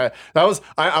 man. I was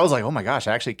like, oh my gosh,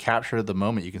 I actually captured the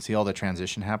moment. You can see all the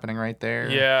transition happening right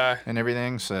there. Yeah. And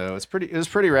everything. So it was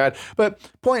pretty rad. But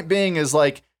point being is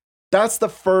like, that's the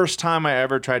first time I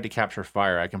ever tried to capture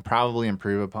fire. I can probably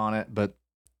improve upon it, but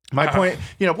my point,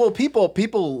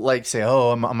 people like say,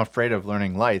 "Oh, I'm afraid of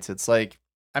learning lights." It's like,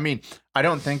 I mean, I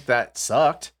don't think that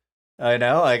sucked. I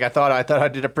thought I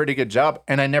did a pretty good job,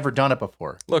 and I never done it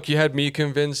before. Look, you had me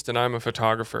convinced, and I'm a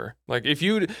photographer. Like if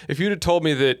you'd have told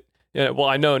me that, well,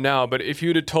 I know now, but if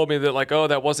you'd have told me that, like, oh,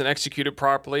 that wasn't executed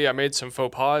properly, I made some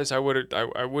faux pas, I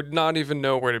would not even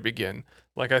know where to begin.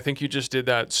 Like I think you just did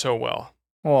that so well.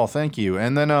 Well, thank you.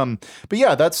 And then, but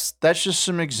yeah, that's just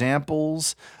some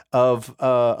examples of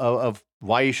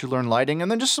why you should learn lighting, and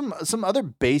then just some other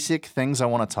basic things I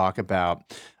want to talk about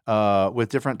with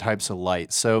different types of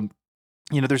light. So,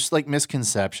 there's like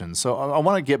misconceptions. So I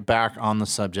want to get back on the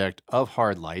subject of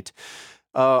hard light.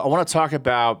 I want to talk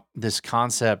about this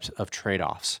concept of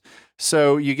trade-offs.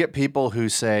 So you get people who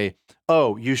say,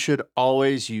 "Oh, you should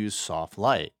always use soft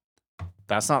light."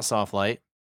 That's not soft light.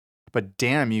 But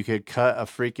damn, you could cut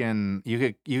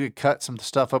you could cut some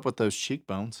stuff up with those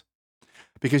cheekbones,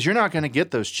 because you're not going to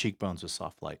get those cheekbones with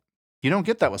soft light. You don't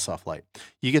get that with soft light.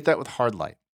 You get that with hard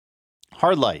light.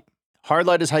 Hard light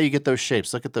is how you get those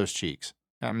shapes. Look at those cheeks.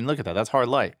 I mean, look at that. That's hard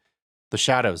light. The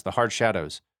shadows, the hard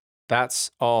shadows.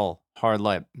 That's all hard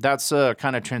light. That's a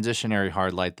kind of transitionary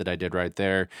hard light that I did right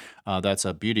there. That's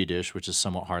a beauty dish, which is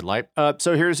somewhat hard light.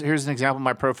 So here's an example of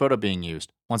my pro photo being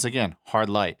used. Once again, hard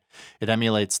light. It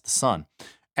emulates the sun.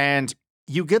 And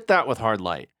you get that with hard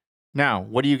light. Now,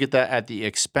 what do you get that at the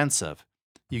expense of?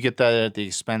 You get that at the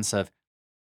expense of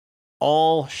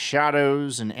all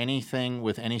shadows and anything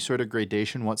with any sort of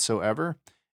gradation whatsoever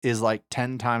is like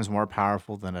 10 times more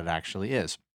powerful than it actually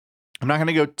is. I'm not going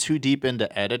to go too deep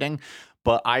into editing,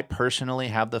 but I personally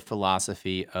have the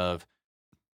philosophy of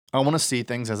I want to see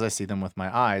things as I see them with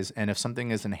my eyes. And if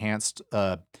something is enhanced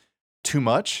too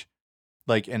much,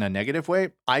 like in a negative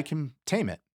way, I can tame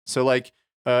it. So like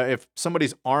if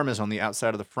somebody's arm is on the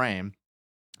outside of the frame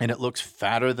and it looks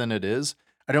fatter than it is,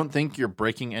 I don't think you're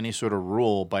breaking any sort of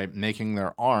rule by making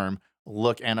their arm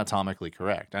look anatomically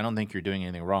correct. I don't think you're doing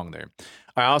anything wrong there.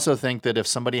 I also think that if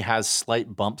somebody has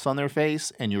slight bumps on their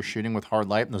face and you're shooting with hard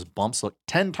light and those bumps look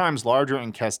 10 times larger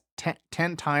and cast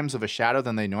 10 times of a shadow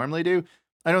than they normally do,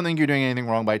 I don't think you're doing anything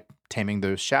wrong by taming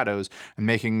those shadows and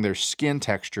making their skin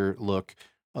texture look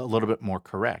a little bit more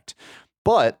correct.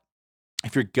 But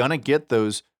if you're going to get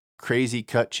those crazy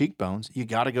cut cheekbones, you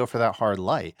got to go for that hard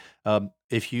light.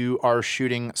 If you are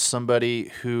shooting somebody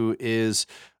who is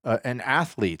an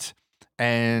athlete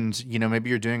and, maybe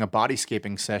you're doing a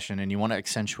bodyscaping session and you want to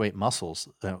accentuate muscles,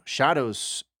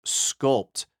 shadows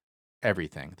sculpt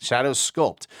everything. Shadows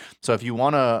sculpt. So if you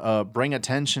want to bring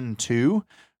attention to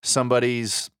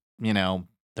somebody's,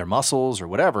 their muscles or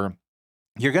whatever,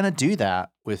 you're going to do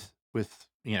that with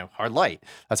hard light.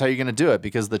 That's how you're going to do it,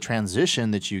 because the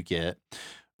transition that you get.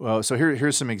 Well, so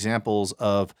here's some examples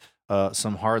of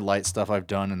some hard light stuff I've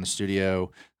done in the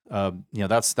studio.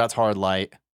 That's hard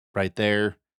light right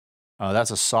there.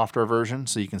 That's a softer version,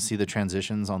 so you can see the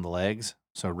transitions on the legs.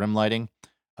 So rim lighting.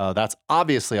 That's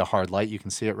obviously a hard light. You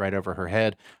can see it right over her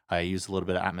head. I used a little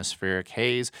bit of atmospheric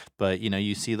haze, but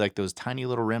you see like those tiny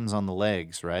little rims on the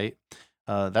legs, right?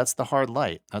 That's the hard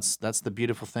light. That's the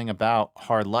beautiful thing about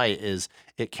hard light is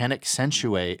it can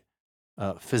accentuate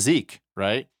physique,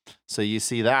 right? So you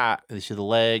see that, you see the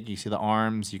leg, you see the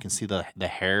arms, you can see the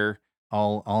hair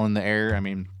all in the air. I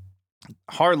mean,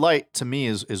 hard light to me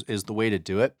is the way to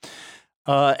do it.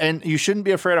 And you shouldn't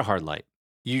be afraid of hard light.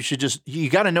 You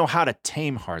got to know how to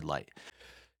tame hard light.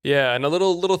 Yeah, and a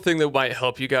little thing that might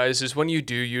help you guys is when you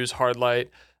do use hard light,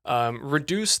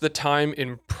 reduce the time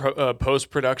in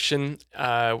post-production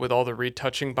with all the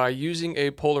retouching by using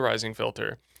a polarizing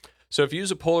filter. So if you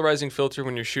use a polarizing filter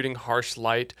when you're shooting harsh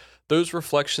light, those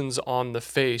reflections on the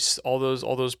face, all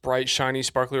those bright, shiny,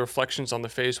 sparkly reflections on the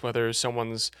face, whether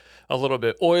someone's a little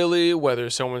bit oily, whether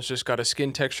someone's just got a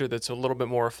skin texture that's a little bit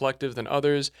more reflective than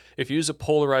others, if you use a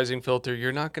polarizing filter,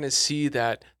 you're not going to see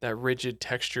that rigid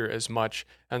texture as much,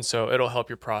 and so it'll help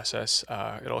your process.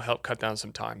 It'll help cut down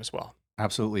some time as well.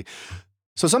 Absolutely.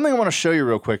 So something I want to show you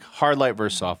real quick, hard light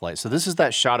versus soft light. So this is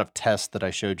that shot of Tess that I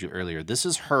showed you earlier. This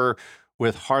is her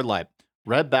with hard light,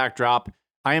 red backdrop.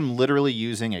 I am literally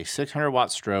using a 600 watt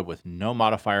strobe with no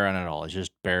modifier on it at all. It's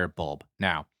just bare bulb.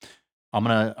 Now, I'm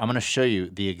gonna show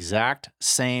you the exact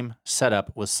same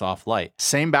setup with soft light.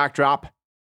 Same backdrop,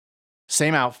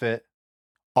 same outfit.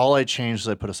 All I changed is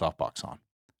I put a softbox on.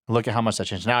 Look at how much that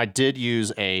changed. Now I did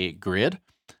use a grid.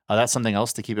 That's something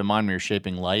else to keep in mind when you're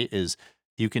shaping light is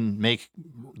you can make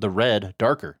the red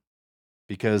darker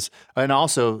and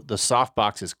also the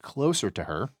softbox is closer to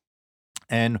her.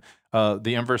 And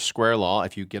the inverse square law,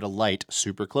 if you get a light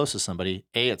super close to somebody,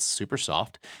 A, it's super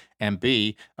soft, and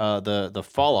B, the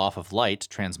fall off of light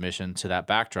transmission to that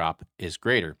backdrop is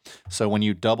greater. So when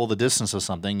you double the distance of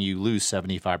something, you lose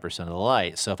 75% of the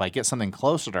light. So if I get something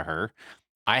closer to her,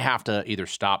 I have to either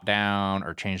stop down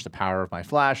or change the power of my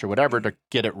flash or whatever to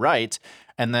get it right.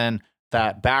 And then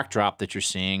that backdrop that you're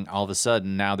seeing, all of a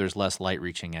sudden, now there's less light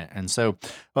reaching it. And so,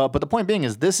 but the point being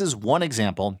is this is one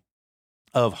example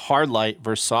of hard light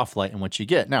versus soft light and what you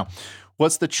get. Now,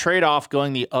 what's the trade-off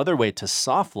going the other way to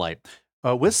soft light?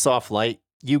 With soft light,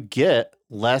 you get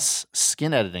less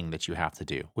skin editing that you have to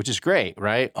do, which is great,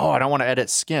 right? Oh, I don't want to edit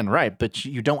skin, right? But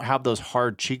you don't have those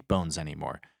hard cheekbones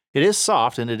anymore. It is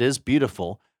soft and it is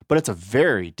beautiful, but it's a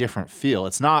very different feel.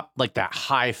 It's not like that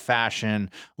high fashion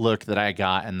look that I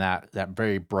got in that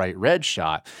very bright red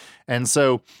shot. And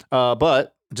so,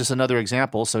 but just another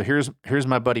example. So here's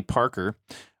my buddy Parker.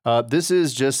 This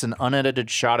is just an unedited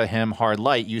shot of him, hard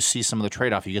light. You see some of the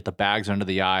trade-off. You get the bags under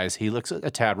the eyes. He looks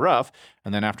a tad rough.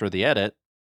 And then after the edit,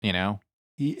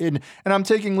 and I'm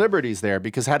taking liberties there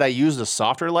because had I used a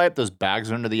softer light, those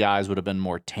bags under the eyes would have been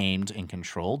more tamed and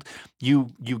controlled. You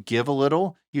give a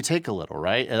little, you take a little,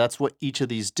 right? And that's what each of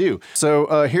these do.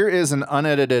 So here is an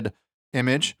unedited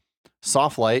image,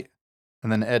 soft light,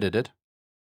 and then edited.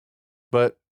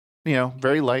 But,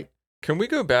 very light. Can we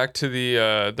go back to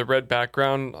the red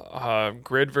background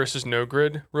grid versus no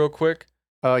grid real quick?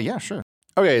 Yeah, sure.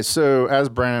 Okay, so as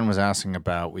Brandon was asking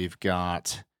about, we've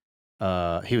got,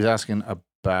 he was asking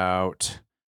about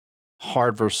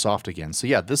hard versus soft again. So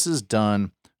yeah, this is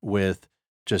done with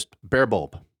just bare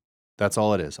bulb. That's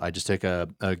all it is. I just take a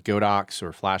Godox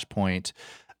or Flashpoint,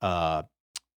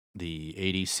 the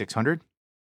 8600,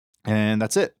 and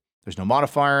that's it. There's no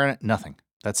modifier in it, nothing.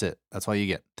 That's it. That's all you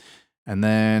get. And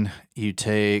then you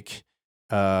take,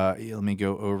 let me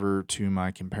go over to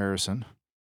my comparison,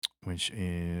 which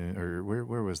is, or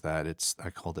where was that? I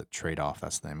called it trade-off.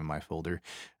 That's the name of my folder.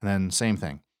 And then same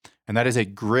thing. And that is a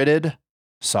gridded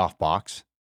softbox,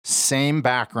 same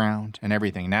background and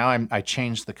everything. Now I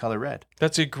changed the color red.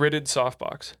 That's a gridded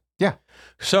softbox. Yeah.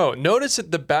 So notice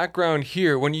that the background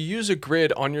here, when you use a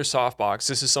grid on your softbox,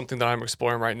 this is something that I'm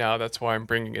exploring right now. That's why I'm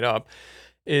bringing it up.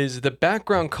 Is the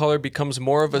background color becomes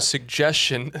more of a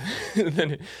suggestion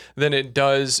than it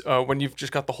does when you've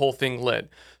just got the whole thing lit.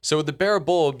 So with the bare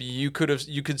bulb, you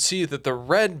could see that the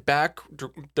red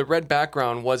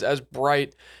background was as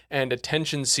bright and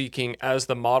attention seeking as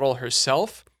the model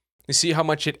herself. You see how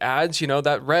much it adds?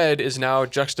 That red is now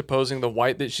juxtaposing the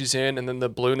white that she's in and then the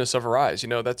blueness of her eyes.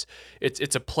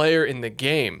 It's a player in the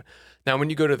game. Now,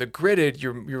 when you go to the gridded,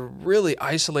 you're really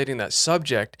isolating that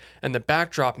subject, and the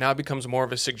backdrop now becomes more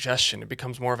of a suggestion. It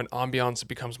becomes more of an ambiance. It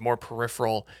becomes more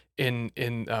peripheral in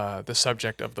the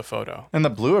subject of the photo. And the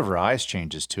blue of her eyes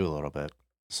changes too a little bit.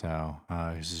 So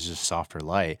this is just softer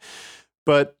light.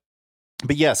 But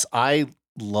yes, I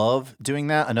love doing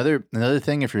that. Another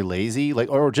thing, if you're lazy,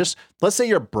 or just let's say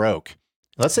you're broke.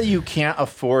 Let's say you can't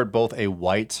afford both a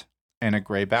white and a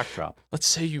gray backdrop. Let's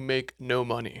say you make no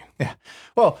money. Yeah.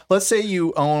 Well, let's say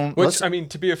you own.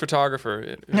 To be a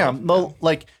photographer. Well,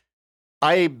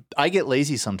 I get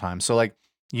lazy sometimes. So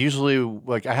usually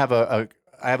I have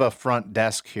a front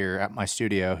desk here at my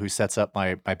studio who sets up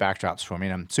my backdrops for me,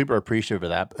 and I'm super appreciative of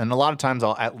that. And a lot of times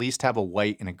I'll at least have a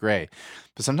white and a gray,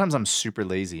 but sometimes I'm super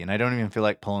lazy and I don't even feel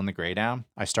like pulling the gray down.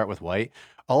 I start with white.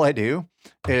 All I do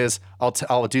is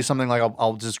I'll do something like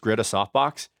I'll just grid a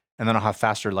softbox, and then I'll have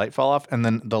faster light fall off, and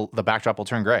then the backdrop will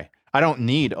turn gray. I don't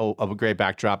need a gray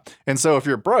backdrop. And so if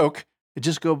you're broke,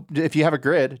 if you have a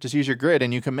grid, just use your grid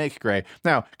and you can make gray.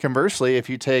 Now, conversely, if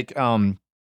you take a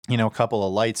couple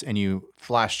of lights and you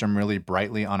flash them really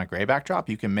brightly on a gray backdrop,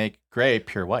 you can make gray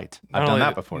pure white. I've done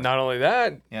that before. Not only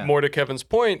that, more to Kevin's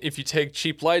point, if you take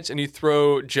cheap lights and you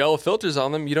throw gel filters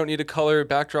on them, you don't need a color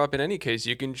backdrop in any case.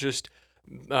 You can just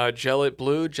gel it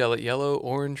blue, gel it yellow,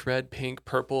 orange, red, pink,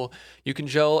 purple. You can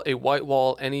gel a white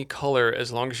wall any color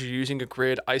as long as you're using a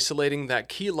grid, isolating that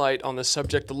key light on the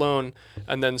subject alone,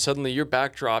 and then suddenly your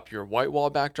white wall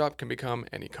backdrop can become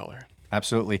any color.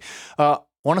 Absolutely.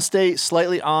 Want to stay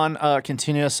slightly on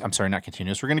continuous. I'm sorry, not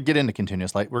continuous. We're going to get into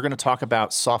continuous light. We're going to talk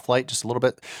about soft light just a little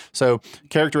bit. So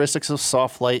characteristics of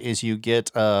soft light is you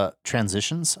get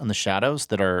transitions in the shadows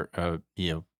that are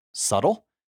subtle.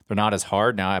 They're not as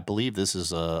hard. Now, I believe this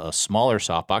is a smaller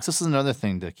softbox. This is another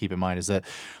thing to keep in mind, is that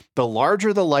the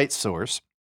larger the light source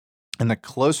and the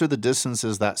closer the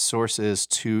distances that source is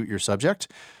to your subject,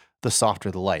 the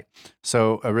softer the light.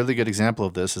 So a really good example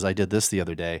of this is I did this the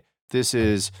other day. This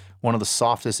is one of the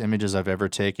softest images I've ever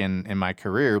taken in my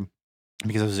career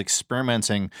because I was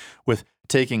experimenting with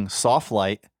taking soft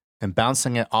light and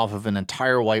bouncing it off of an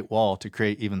entire white wall to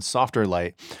create even softer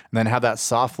light, and then have that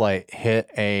soft light hit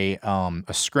a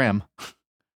scrim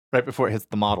right before it hits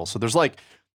the model. So there's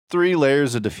 3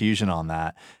 layers of diffusion on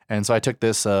that. And so I took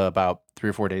this about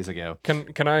 3 or 4 days ago.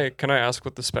 Can I ask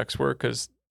what the specs were? Because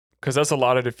that's a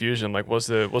lot of diffusion. Was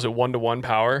it 1-to-1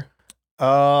 power?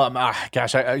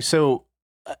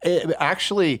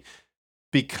 Actually,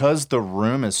 because the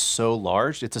room is so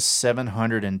large, it's a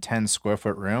 710 square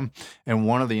foot room, and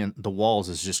one of the walls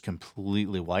is just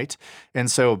completely white.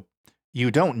 And so you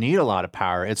don't need a lot of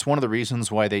power. It's one of the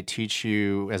reasons why they teach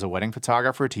you as a wedding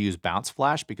photographer to use bounce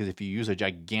flash, because if you use a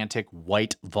gigantic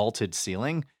white vaulted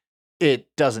ceiling, it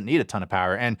doesn't need a ton of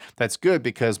power. And that's good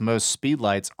because most speed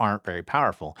lights aren't very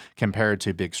powerful compared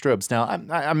to big strobes. Now,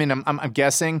 I'm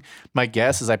guessing, my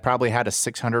guess is I probably had a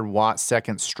 600 watt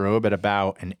second strobe at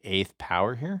about an 1/8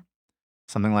 power here,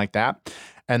 something like that.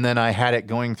 And then I had it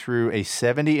going through a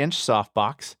 70-inch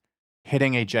softbox,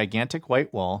 hitting a gigantic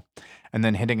white wall, and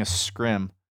then hitting a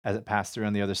scrim as it passed through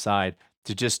on the other side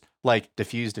to just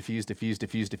diffuse.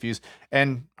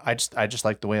 And I just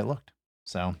liked the way it looked.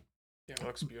 So. Yeah, it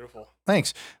looks beautiful.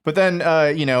 Thanks. But then,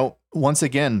 once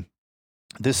again,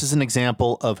 this is an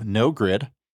example of no grid,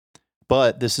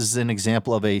 but this is an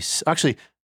example of here's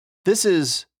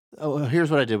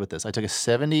what I did with this. I took a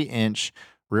 70-inch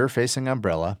rear-facing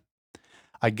umbrella.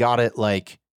 I got it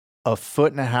 1.5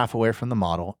 foot away from the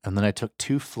model, and then I took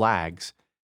 2 flags,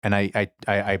 and I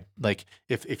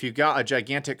if you got a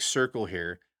gigantic circle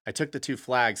here, I took the two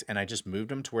flags and I just moved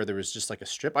them to where there was just like a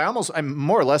strip. I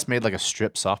more or less made like a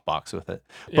strip softbox with it,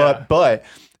 Yeah. but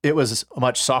it was a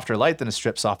much softer light than a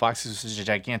strip softbox. This was a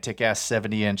gigantic ass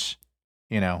 70-inch,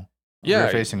 rear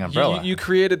facing umbrella. You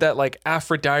created that like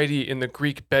Aphrodite in the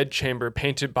Greek bedchamber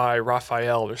painted by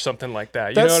Raphael or something like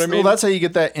that. You know what I mean? Well, that's how you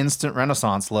get that instant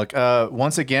Renaissance look.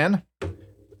 Once again,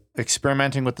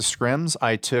 experimenting with the scrims,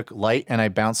 I took light and I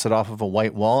bounced it off of a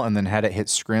white wall and then had it hit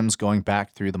scrims going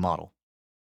back through the model.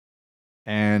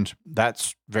 And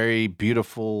that's very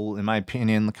beautiful, in my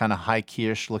opinion, kind of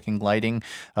high-key-ish looking lighting.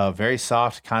 Very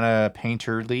soft, kind of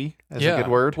painterly is a good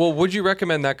word. Well, would you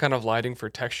recommend that kind of lighting for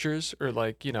textures? Or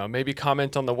like, maybe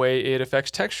comment on the way it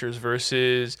affects textures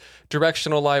versus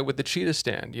directional light with the cheetah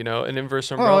stand, an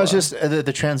inverse umbrella. Well, it's just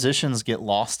the transitions get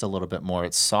lost a little bit more.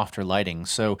 It's softer lighting.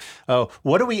 So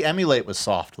what do we emulate with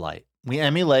soft light? We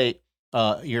emulate,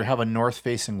 you have a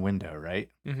north-facing window, right?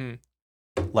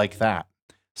 Mm-hmm. Like that.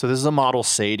 So this is a model,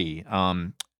 Sadie.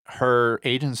 Her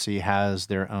agency has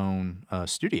their own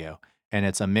studio, and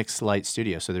it's a mixed light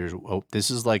studio. So this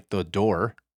is like the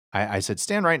door. I said,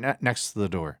 stand right next to the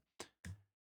door.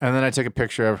 And then I took a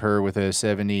picture of her with a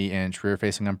 70-inch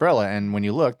rear-facing umbrella. And when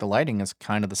you look, the lighting is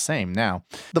kind of the same. Now,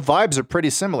 the vibes are pretty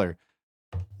similar.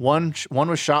 One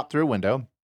was shot through a window,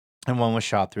 and one was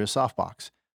shot through a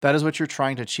softbox. That is what you're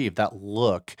trying to achieve. That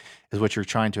look is what you're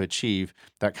trying to achieve,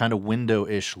 that kind of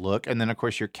window-ish look. And then, of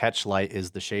course, your catch light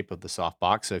is the shape of the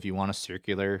softbox. So if you want a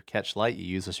circular catch light, you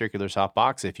use a circular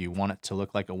softbox. If you want it to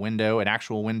look like a window, an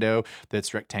actual window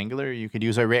that's rectangular, you could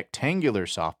use a rectangular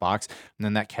softbox. And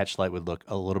then that catch light would look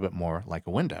a little bit more like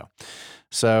a window.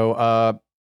 So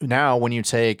now when you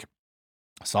take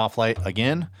soft light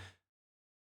again,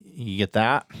 you get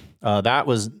that. That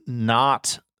was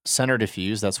not center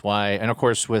diffuse. That's why, and of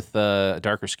course, with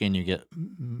darker skin, you get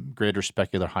greater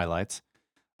specular highlights.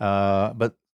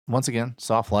 But once again,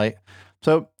 soft light.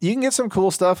 So you can get some cool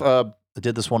stuff. I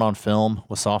did this one on film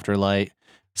with softer light.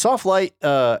 Soft light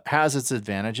has its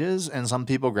advantages, and some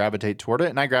people gravitate toward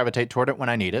it, and I gravitate toward it when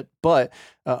I need it. But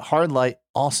hard light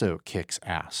also kicks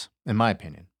ass, in my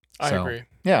opinion. I agree.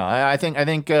 Yeah, I think.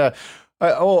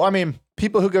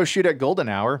 People who go shoot at golden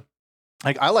hour.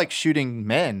 Like, I like shooting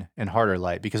men in harder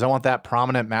light because I want that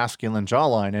prominent masculine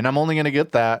jawline, and I'm only going to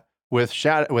get that with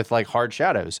like hard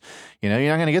shadows. You're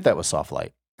not going to get that with soft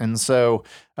light, and so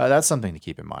that's something to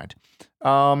keep in mind.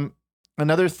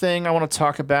 Another thing I want to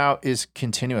talk about is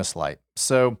continuous light.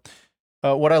 So,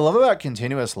 what I love about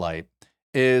continuous light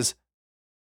is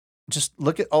just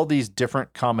look at all these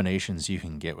different combinations you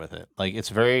can get with it. Like, it's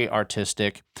very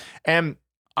artistic, and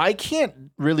I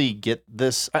can't really get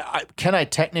this. Can I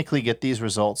technically get these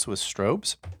results with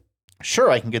strobes? Sure,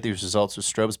 I can get these results with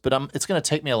strobes, but it's going to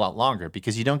take me a lot longer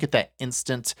because you don't get that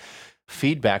instant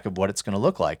feedback of what it's going to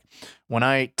look like. When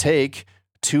I take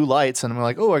two lights and I'm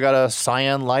like, oh, I got a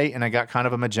cyan light and I got kind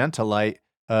of a magenta light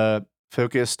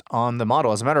focused on the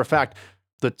model. As a matter of fact,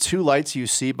 the two lights you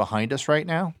see behind us right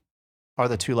now are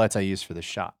the two lights I used for this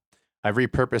shot. I've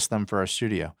repurposed them for our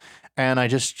studio, and I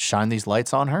just shine these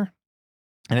lights on her.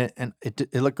 And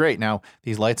it looked great. Now,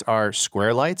 these lights are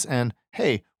square lights, and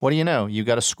hey, what do you know? You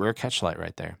got a square catch light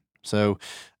right there. So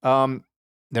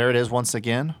there it is once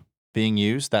again being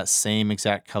used, that same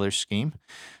exact color scheme.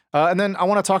 And then I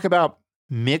want to talk about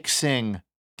mixing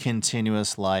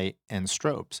continuous light and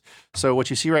strobes. So what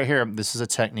you see right here, this is a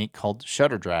technique called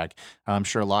shutter drag. I'm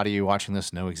sure a lot of you watching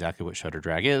this know exactly what shutter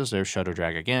drag is. There's shutter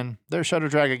drag again. There's shutter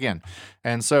drag again.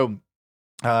 And so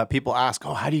people ask,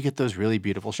 oh, how do you get those really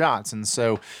beautiful shots? And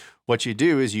so what you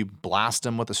do is you blast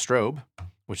them with a strobe,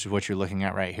 which is what you're looking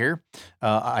at right here.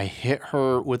 I hit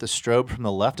her with a strobe from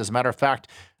the left. As a matter of fact,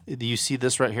 you see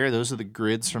this right here. Those are the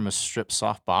grids from a strip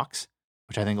softbox,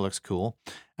 which I think looks cool.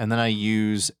 And then I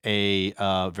use a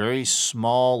very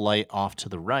small light off to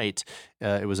the right.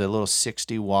 It was a little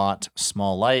 60-watt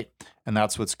small light, and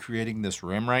that's what's creating this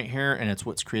rim right here, and it's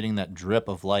what's creating that drip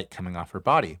of light coming off her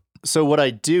body. So what I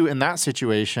do in that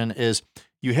situation is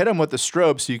you hit them with the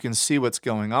strobe so you can see what's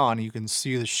going on. You can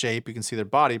see the shape, you can see their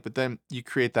body, but then you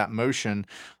create that motion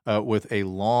with a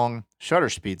long shutter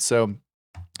speed. So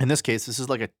in this case, this is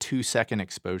like a 2-second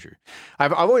exposure.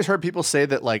 I've always heard people say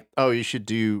that, like, oh, you should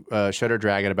do shutter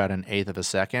drag at about 1/8 of a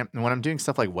second. And when I'm doing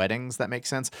stuff like weddings, that makes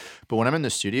sense. But when I'm in the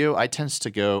studio, I tend to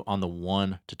go on the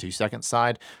 1 to 2 second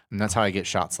side. And that's how I get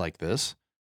shots like this.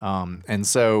 And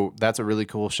so that's a really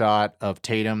cool shot of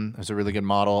Tatum. There's a really good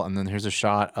model. And then here's a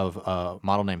shot of a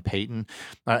model named Peyton.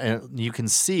 And you can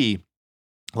see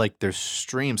like there's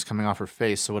streams coming off her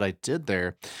face. So what I did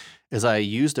there is I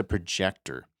used a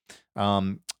projector.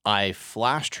 I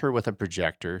flashed her with a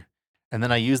projector, and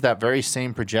then I used that very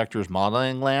same projector's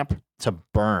modeling lamp to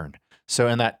burn. So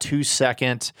in that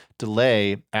 2-second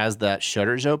delay as that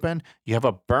shutter's open, you have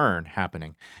a burn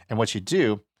happening. And what you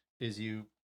do is you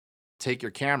take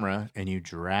your camera and you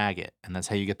drag it. And that's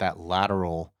how you get that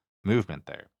lateral movement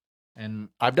there. And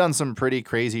I've done some pretty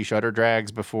crazy shutter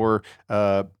drags before.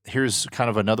 Here's kind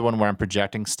of another one where I'm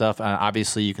projecting stuff.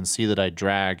 Obviously, you can see that I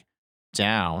drag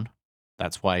down.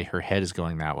 That's why her head is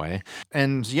going that way.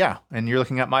 And yeah, and you're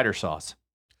looking at miter saws.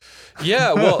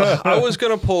 Yeah, well, I was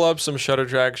gonna pull up some shutter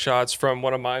drag shots from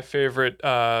one of my favorite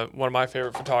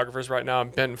photographers right now,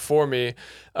 Ben Formy.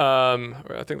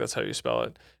 I think that's how you spell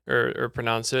it or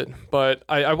pronounce it. But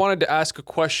I wanted to ask a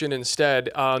question instead.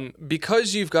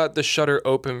 Because you've got the shutter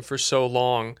open for so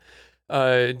long,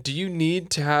 do you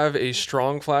need to have a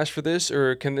strong flash for this,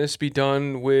 or can this be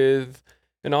done with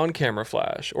an on-camera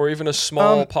flash or even a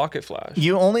small pocket flash?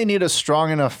 You only need a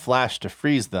strong enough flash to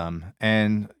freeze them,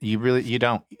 and you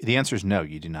don't. The answer is no,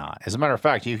 you do not. As a matter of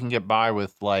fact, you can get by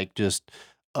with like just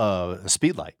a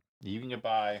speed light. You can get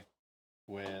by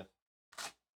with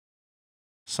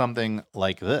something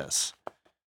like this.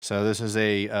 So this is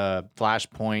a flash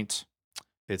point.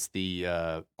 It's the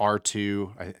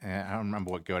R2. I don't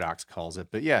remember what Godox calls it,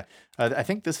 but yeah, I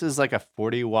think this is like a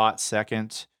 40 watt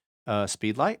second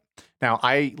speed light. Now,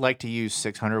 I like to use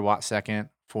 600 watt second,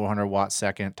 400 watt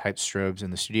second type strobes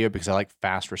in the studio because I like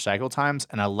fast recycle times,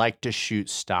 and I like to shoot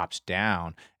stops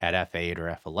down at f8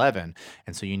 or f11.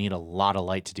 And so you need a lot of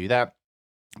light to do that.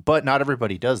 But not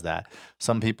everybody does that.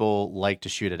 Some people like to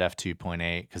shoot at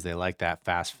f2.8 because they like that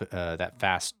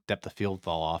fast depth of field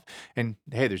fall off. And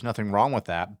hey, there's nothing wrong with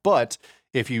that. But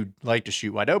if you like to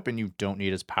shoot wide open, you don't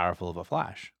need as powerful of a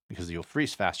flash because you'll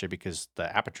freeze faster because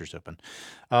the aperture's open.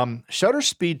 Shutter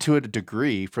speed to a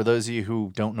degree, for those of you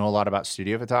who don't know a lot about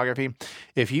studio photography,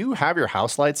 if you have your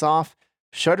house lights off,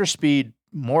 shutter speed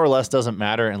more or less doesn't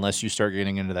matter unless you start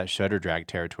getting into that shutter drag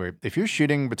territory. If you're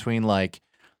shooting between like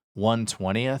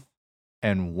 1/20th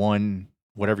and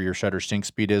whatever your shutter sync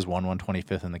speed is,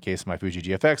 1/125th in the case of my Fuji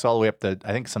GFX, all the way up to,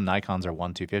 I think some Nikons are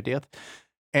 1/250th.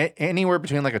 Anywhere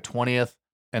between like a 20th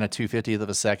and a 2/50th of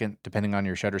a second, depending on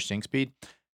your shutter sync speed,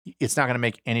 it's not going to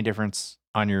make any difference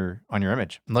on your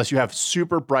image unless you have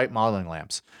super bright modeling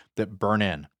lamps that burn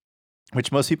in,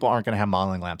 which most people aren't going to have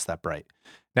modeling lamps that bright.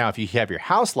 Now, if you have your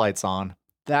house lights on,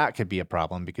 that could be a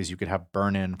problem because you could have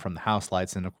burn in from the house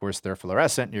lights. And of course, they're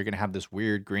fluorescent. You're going to have this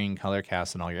weird green color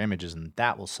cast in all your images, and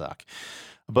that will suck.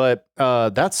 But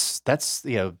that's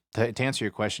to answer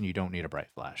your question, you don't need a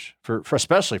bright flash for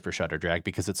especially for shutter drag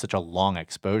because it's such a long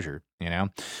exposure.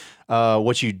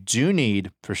 What you do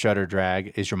need for shutter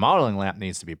drag is your modeling lamp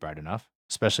needs to be bright enough,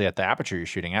 especially at the aperture you're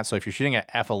shooting at. So if you're shooting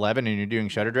at f11 and you're doing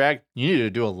shutter drag, you need to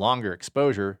do a longer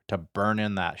exposure to burn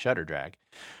in that shutter drag.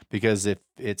 Because if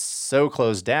it's so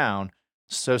closed down,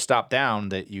 so stopped down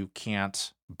that you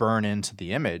can't burn into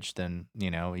the image, then,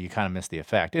 you kind of miss the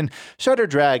effect. And shutter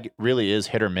drag really is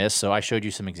hit or miss. So I showed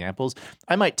you some examples.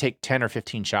 I might take 10 or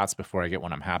 15 shots before I get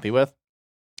one I'm happy with.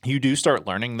 You do start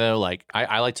learning though, like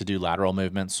I like to do lateral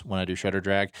movements when I do shutter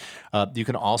drag. You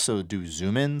can also do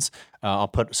zoom ins. I'll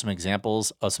put some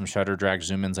examples of some shutter drag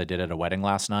zoom ins I did at a wedding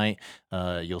last night.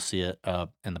 You'll see it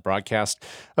in the broadcast.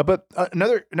 But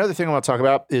another thing I want to talk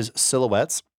about is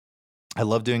silhouettes. I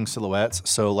love doing silhouettes.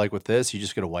 So like with this, you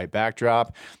just get a white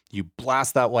backdrop, you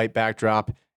blast that white backdrop,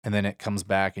 and then it comes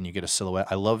back and you get a silhouette.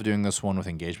 I love doing this one with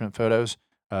engagement photos,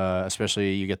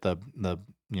 especially you get the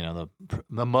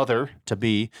mother to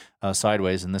be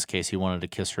sideways. In this case, he wanted to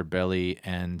kiss her belly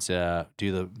and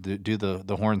do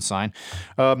the horn sign.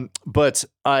 But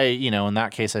I, in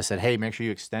that case, I said, hey, make sure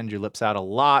you extend your lips out a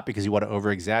lot because you want to over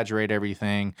exaggerate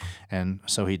everything. And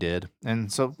so he did.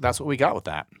 And so that's what we got with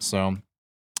that. So,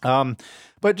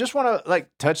 but just want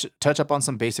to touch up on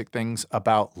some basic things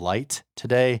about light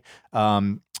today.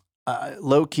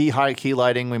 Low key, high key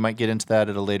lighting. We might get into that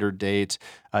at a later date.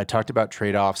 I talked about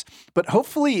trade-offs, but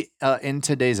hopefully in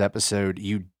today's episode,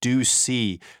 you do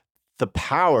see the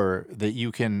power that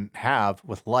you can have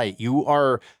with light. You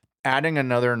are adding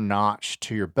another notch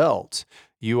to your belt.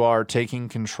 You are taking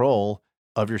control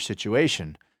of your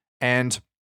situation. And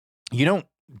you don't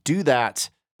do that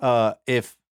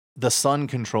if the sun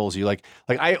controls you. Like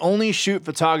I only shoot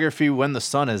photography when the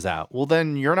sun is out. Well,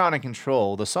 then you're not in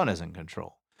control. The sun is in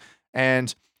control.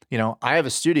 And, I have a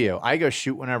studio. I go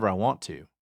shoot whenever I want to.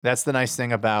 That's the nice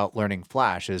thing about learning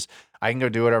Flash is I can go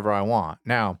do whatever I want.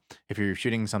 Now, if you're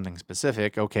shooting something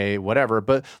specific, okay, whatever.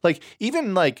 But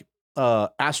even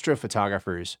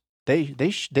astrophotographers,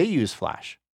 they use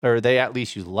Flash, or they at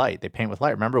least use light. They paint with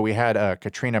light. Remember, we had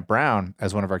Katrina Brown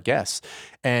as one of our guests,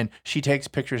 and she takes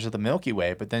pictures of the Milky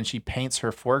Way, but then she paints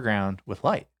her foreground with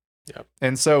light. Yep.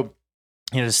 And so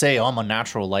to say, oh, I'm a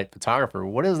natural light photographer,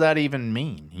 what does that even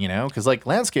mean? Because like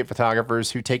landscape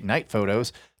photographers who take night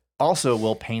photos also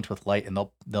will paint with light, and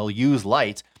they'll use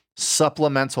light,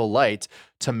 supplemental light,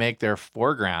 to make their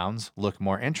foregrounds look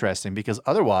more interesting, because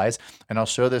otherwise, and I'll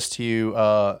show this to you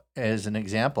as an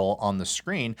example on the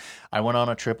screen, I went on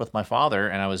a trip with my father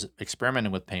and I was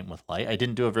experimenting with paint with light. I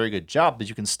didn't do a very good job, but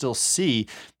you can still see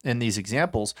in these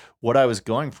examples what I was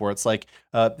going for. It's like,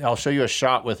 I'll show you a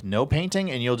shot with no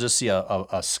painting and you'll just see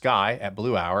a sky at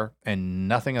blue hour and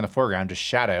nothing in the foreground, just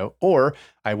shadow. Or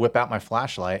I whip out my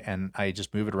flashlight and I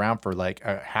just move it around for like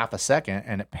a half a second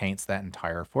and it paints that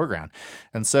entire foreground.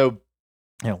 And so,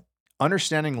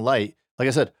 understanding light, like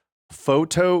I said,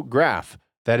 photograph,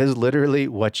 that is literally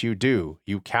what you do.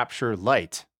 You capture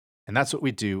light. And that's what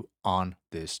we do on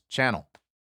this channel.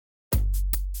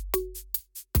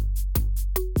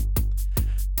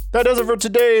 That does it for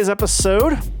today's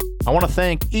episode. I want to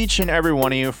thank each and every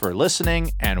one of you for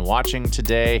listening and watching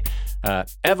today.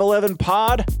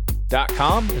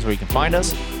 F11pod.com is where you can find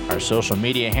us. Our social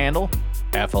media handle,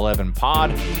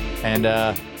 F11pod.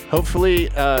 And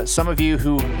hopefully some of you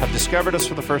who have discovered us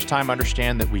for the first time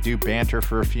understand that we do banter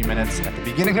for a few minutes at the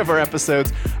beginning of our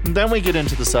episodes, and then we get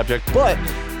into the subject. But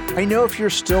I know if you're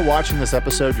still watching this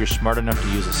episode, you're smart enough to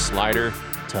use a slider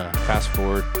to fast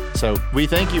forward. So we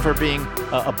thank you for being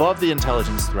above the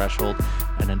intelligence threshold.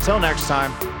 And until next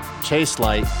time, chase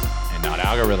light and not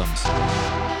algorithms.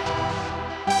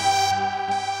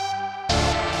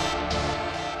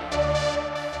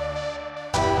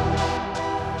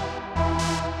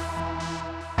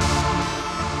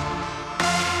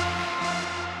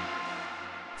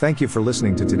 Thank you for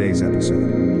listening to today's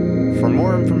episode. For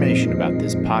more information about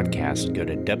this podcast, go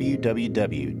to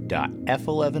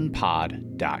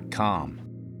www.f11pod.com.